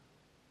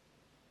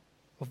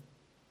of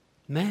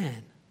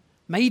man,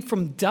 made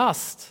from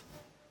dust,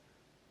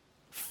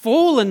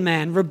 fallen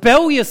man,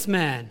 rebellious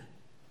man.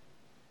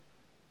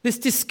 This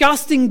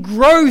disgusting,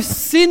 gross,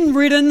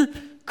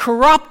 sin-ridden,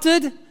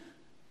 corrupted,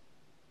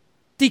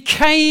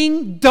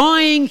 decaying,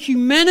 dying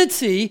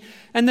humanity,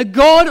 and the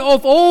God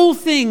of all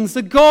things,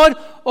 the God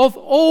of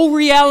all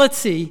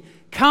reality,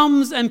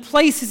 comes and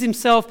places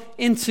Himself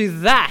into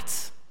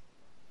that.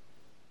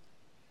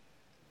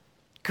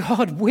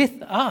 God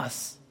with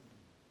us.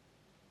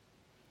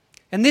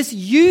 And this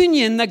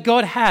union that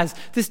God has,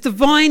 this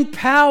divine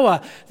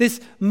power, this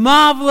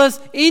marvelous,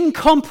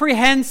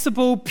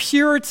 incomprehensible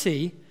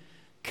purity,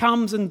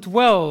 comes and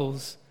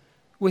dwells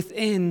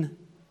within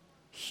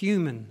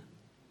human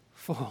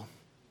form.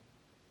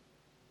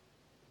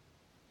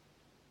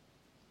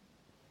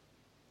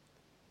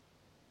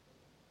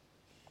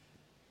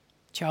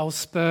 Charles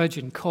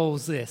Spurgeon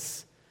calls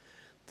this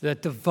the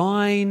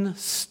divine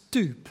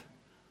stoop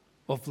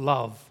of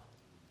love.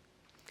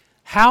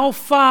 How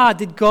far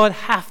did God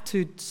have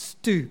to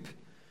stoop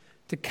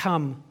to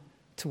come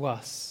to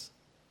us?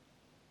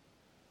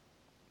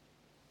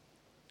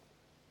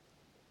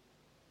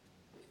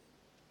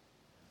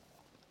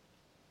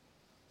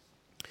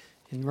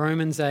 In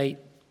Romans 8,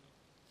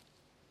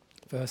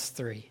 verse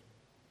 3.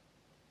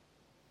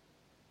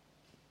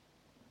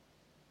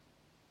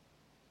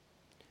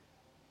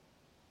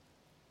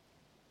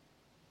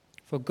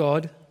 For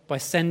God, by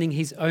sending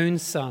His own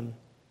Son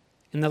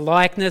in the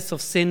likeness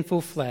of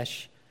sinful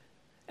flesh,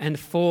 and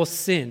for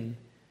sin,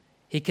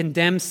 He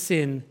condemns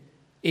sin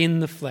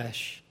in the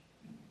flesh,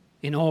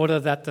 in order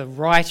that the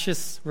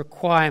righteous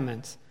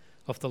requirement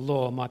of the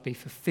law might be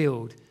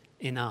fulfilled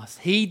in us.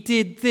 He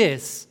did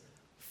this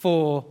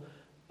for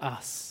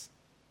us.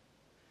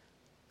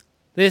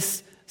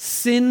 This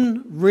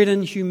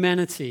sin-ridden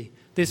humanity,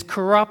 this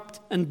corrupt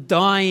and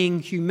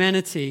dying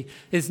humanity,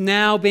 is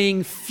now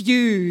being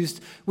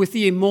fused with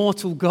the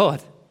immortal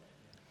God.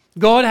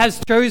 God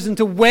has chosen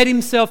to wed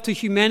Himself to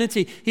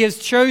humanity. He has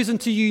chosen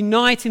to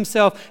unite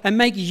Himself and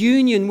make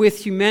union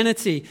with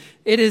humanity.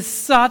 It is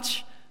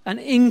such an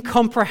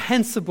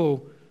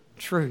incomprehensible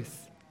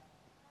truth.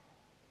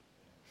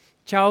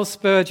 Charles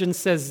Spurgeon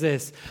says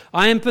this,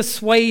 "I am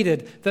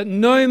persuaded that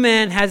no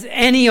man has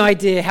any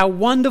idea how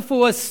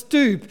wonderful a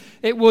stoop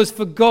it was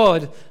for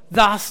God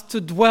thus to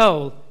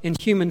dwell in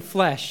human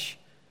flesh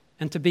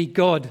and to be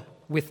God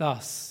with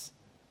us."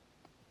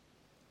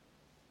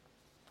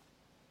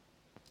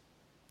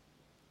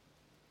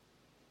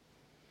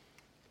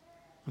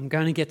 I'm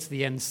going to get to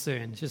the end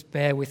soon. Just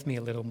bear with me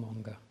a little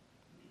longer.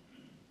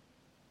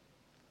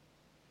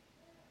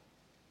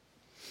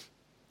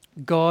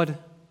 God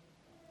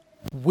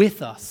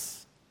with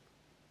us.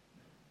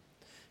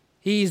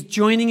 He is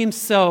joining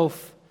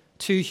himself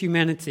to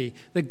humanity.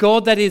 The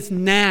God that is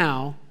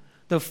now,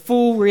 the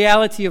full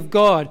reality of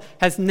God,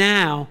 has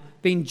now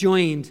been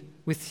joined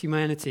with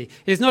humanity.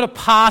 It is not a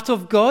part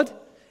of God.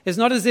 It's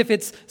not as if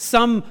it's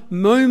some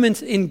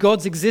moment in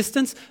God's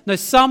existence. No,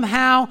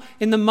 somehow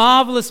in the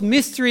marvelous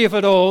mystery of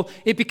it all,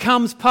 it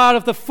becomes part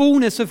of the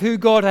fullness of who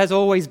God has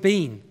always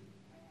been.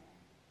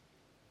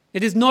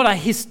 It is not a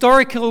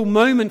historical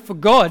moment for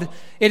God.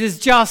 It is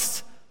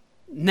just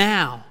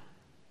now.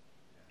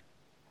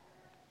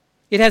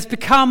 It has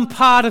become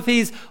part of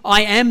his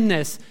I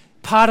amness,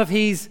 part of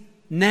his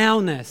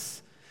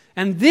nowness.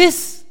 And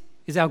this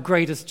is our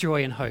greatest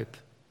joy and hope.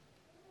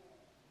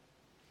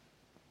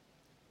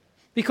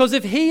 Because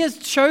if he has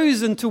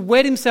chosen to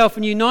wed himself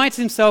and unite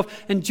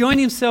himself and join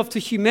himself to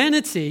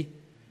humanity,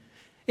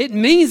 it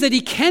means that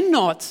he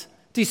cannot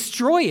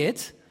destroy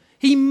it.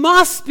 He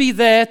must be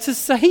there to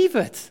save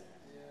it.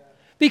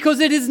 Because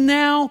it is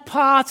now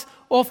part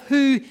of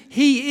who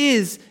he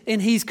is in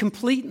his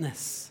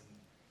completeness.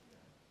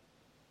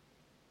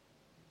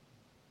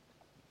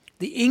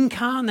 The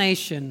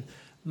incarnation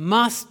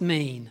must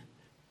mean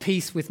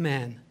peace with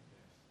man.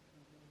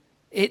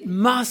 It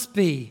must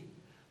be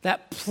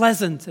that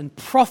pleasant and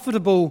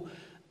profitable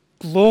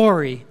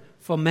glory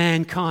for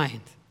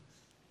mankind.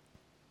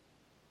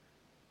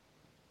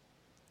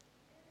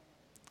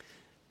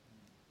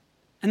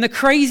 And the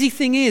crazy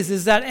thing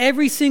is that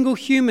every single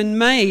human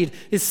made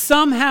is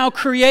somehow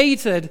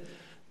created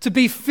to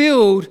be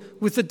filled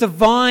with the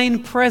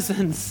divine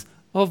presence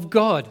of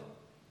God.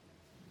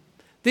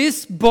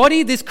 This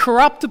body, this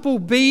corruptible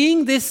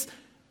being, this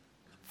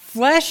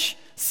flesh,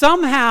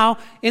 somehow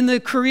in the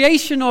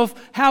creation of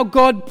how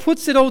God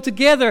puts it all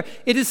together,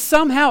 it is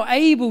somehow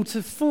able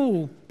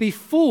to be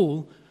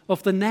full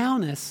of the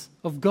nowness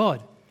of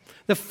God.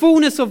 The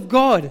fullness of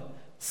God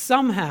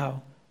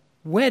somehow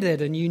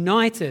wedded and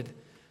united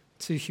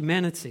to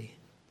humanity.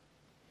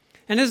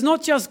 And it's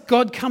not just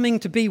God coming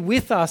to be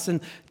with us and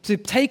to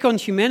take on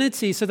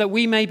humanity so that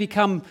we may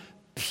become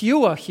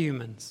pure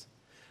humans.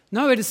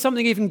 No, it is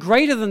something even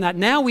greater than that.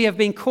 Now we have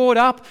been caught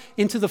up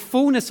into the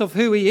fullness of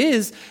who he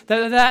is,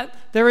 that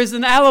there is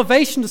an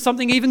elevation to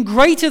something even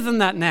greater than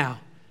that now.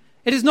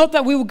 It is not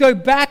that we will go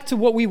back to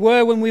what we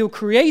were when we were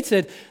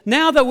created.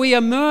 Now that we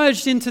are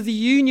merged into the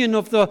union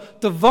of the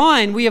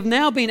divine, we have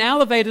now been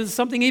elevated to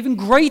something even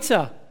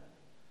greater.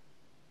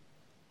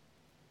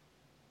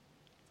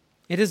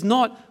 It is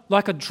not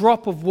like a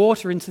drop of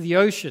water into the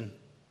ocean.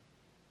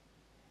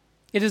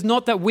 It is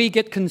not that we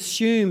get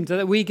consumed,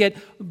 that we get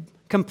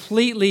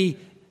completely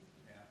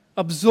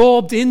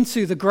absorbed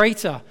into the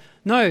greater.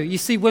 No, you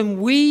see,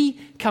 when we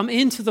come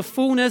into the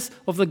fullness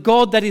of the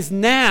God that is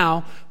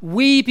now,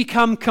 we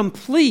become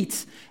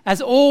complete.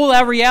 As all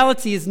our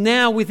reality is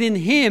now within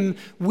him,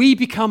 we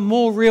become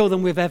more real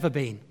than we've ever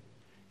been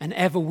and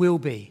ever will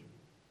be.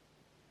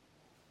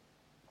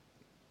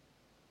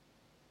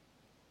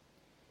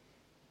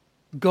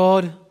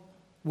 God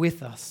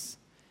with us.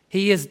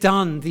 He has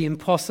done the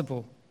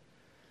impossible.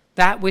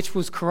 That which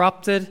was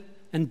corrupted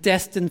and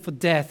destined for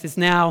death is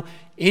now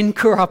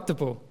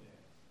incorruptible.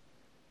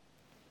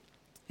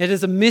 It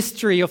is a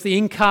mystery of the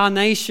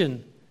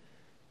incarnation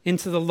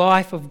into the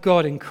life of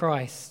God in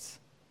Christ.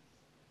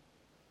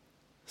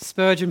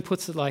 Spurgeon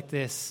puts it like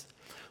this: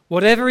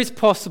 whatever is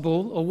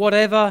possible or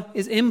whatever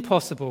is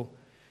impossible,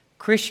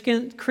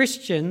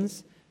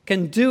 Christians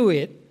can do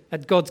it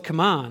at God's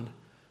command,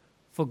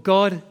 for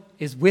God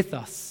is with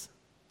us.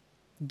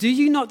 Do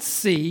you not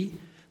see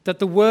that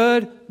the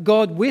word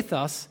God with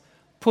us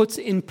puts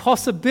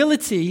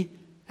impossibility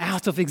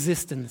out of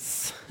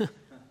existence?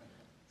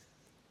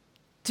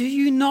 Do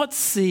you not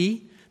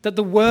see that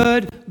the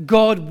word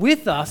God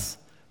with us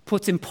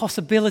puts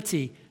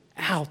impossibility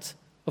out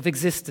of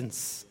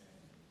existence?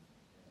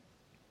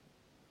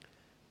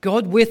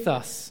 God with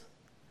us,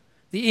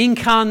 the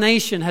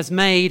incarnation has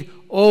made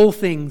all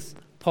things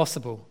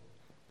possible.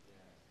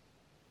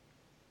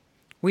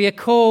 We are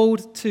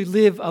called to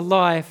live a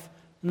life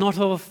not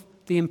of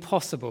the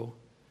impossible,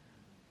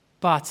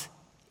 but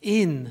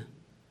in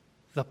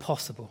the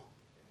possible.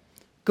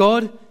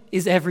 God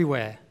is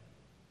everywhere.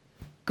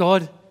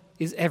 God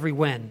is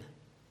everywhen.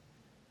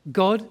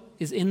 God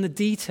is in the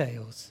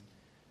details.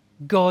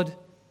 God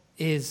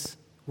is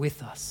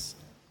with us.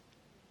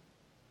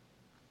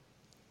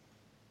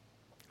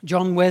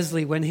 John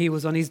Wesley, when he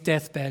was on his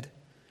deathbed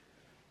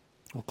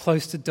or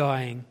close to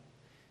dying,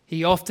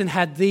 he often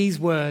had these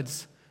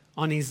words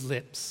on his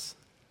lips: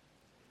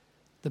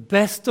 The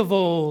best of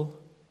all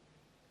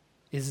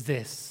is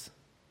this: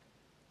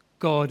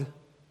 God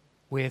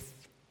with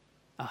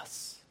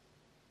us.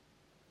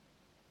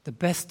 The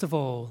best of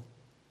all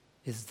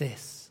is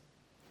this: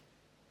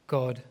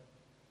 God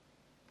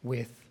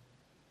with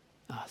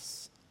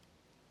us.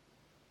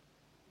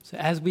 So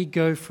as we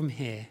go from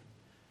here,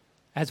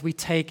 as we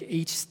take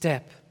each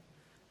step,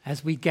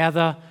 as we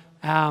gather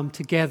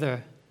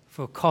together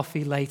for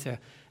coffee later,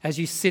 as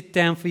you sit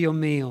down for your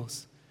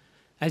meals,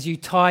 as you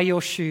tie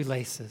your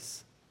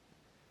shoelaces,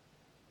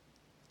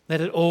 let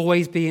it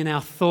always be in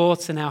our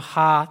thoughts and our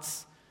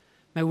hearts.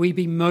 May we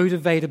be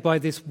motivated by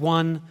this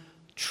one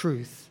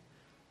truth: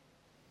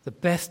 the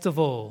best of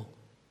all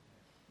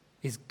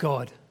is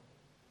God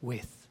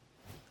with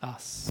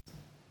us.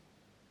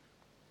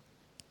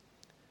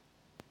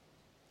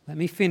 Let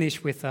me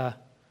finish with a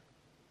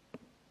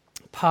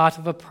part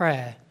of a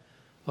prayer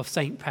of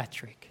St.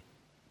 Patrick.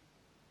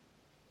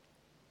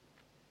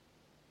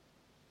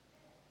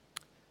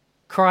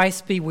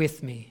 Christ be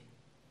with me,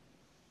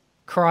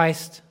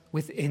 Christ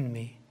within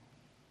me,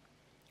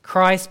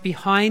 Christ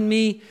behind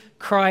me,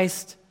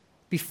 Christ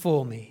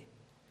before me,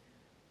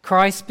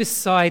 Christ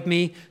beside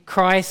me,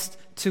 Christ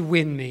to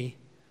win me,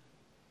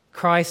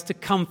 Christ to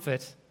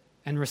comfort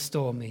and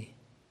restore me,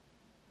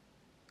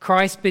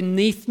 Christ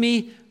beneath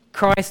me,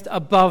 Christ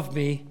above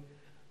me,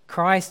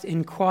 Christ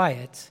in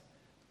quiet,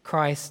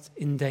 Christ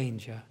in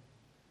danger,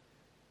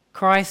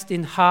 Christ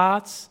in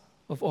hearts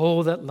of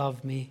all that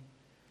love me,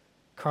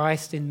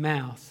 Christ in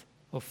mouth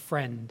of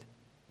friend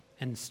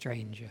and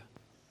stranger.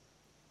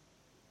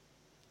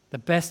 The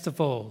best of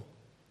all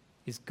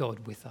is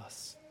God with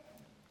us.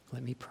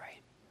 Let me pray.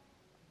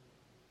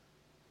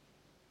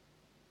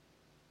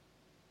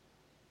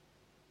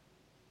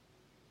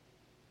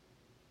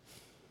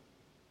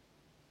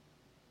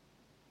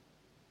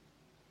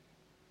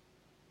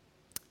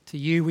 To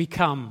you we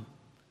come,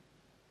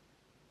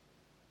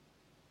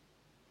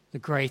 the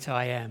great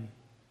I am.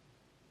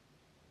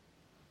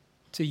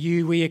 To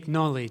you we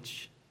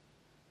acknowledge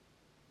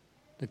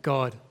the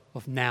God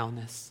of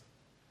nowness.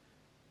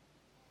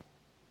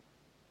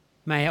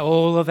 May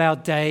all of our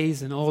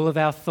days and all of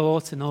our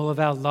thoughts and all of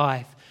our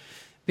life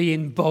be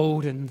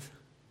emboldened,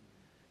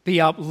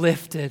 be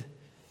uplifted,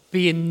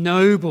 be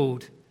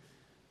ennobled,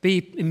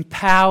 be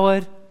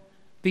empowered,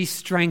 be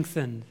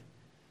strengthened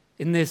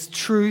in this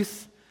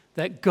truth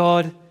that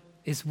God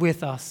is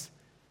with us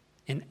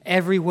in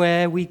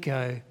everywhere we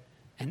go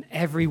and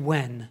every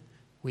when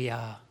we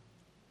are.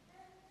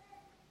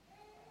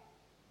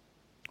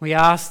 We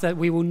ask that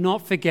we will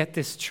not forget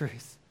this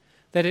truth,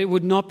 that it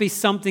would not be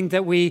something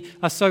that we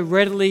are so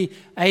readily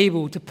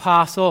able to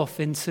pass off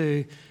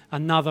into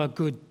another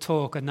good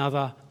talk,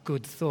 another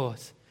good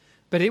thought,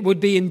 but it would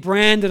be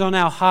branded on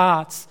our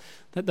hearts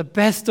that the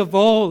best of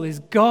all is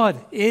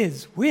God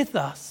is with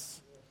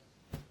us.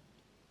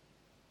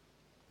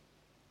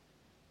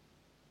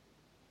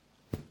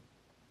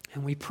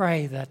 And we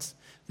pray that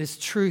this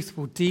truth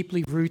will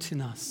deeply root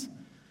in us.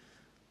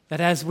 That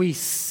as we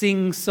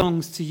sing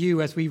songs to you,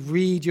 as we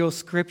read your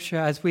scripture,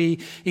 as we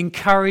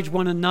encourage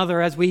one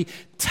another, as we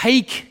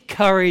take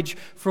courage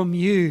from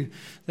you,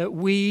 that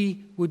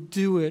we would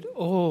do it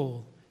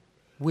all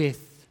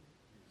with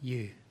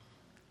you.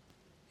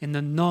 In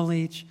the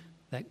knowledge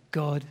that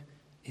God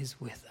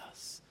is with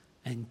us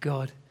and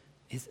God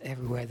is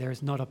everywhere. There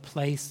is not a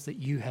place that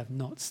you have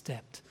not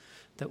stepped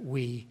that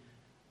we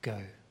go.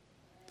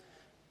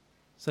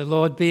 So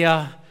Lord, be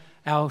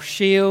our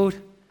shield,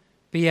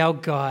 be our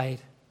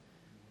guide,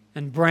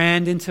 and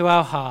brand into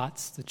our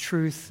hearts the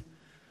truth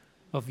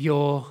of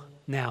your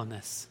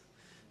nowness.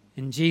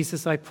 In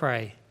Jesus I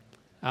pray.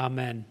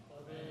 Amen.